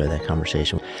really enjoyed that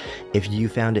conversation. If you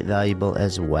found it valuable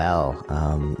as well,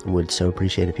 would so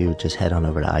appreciate if you would just head on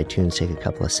over to iTunes, take a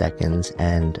couple of seconds,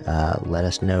 and let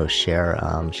us know. Share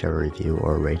a review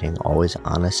or a rating. Always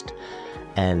honest.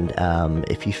 And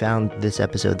if you found this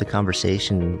episode, the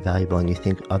conversation, valuable, and you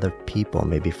think other people,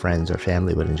 maybe friends or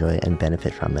family, would enjoy it and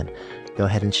benefit from it, go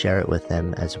ahead and share it with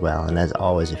them as well. And as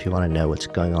always, if you want to know what's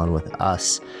going on with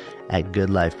us at Good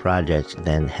Life Project,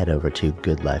 then head over to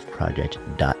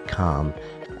goodlifeproject.com.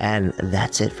 And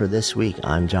that's it for this week.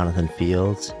 I'm Jonathan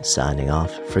Fields, signing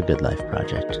off for Good Life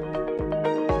Project.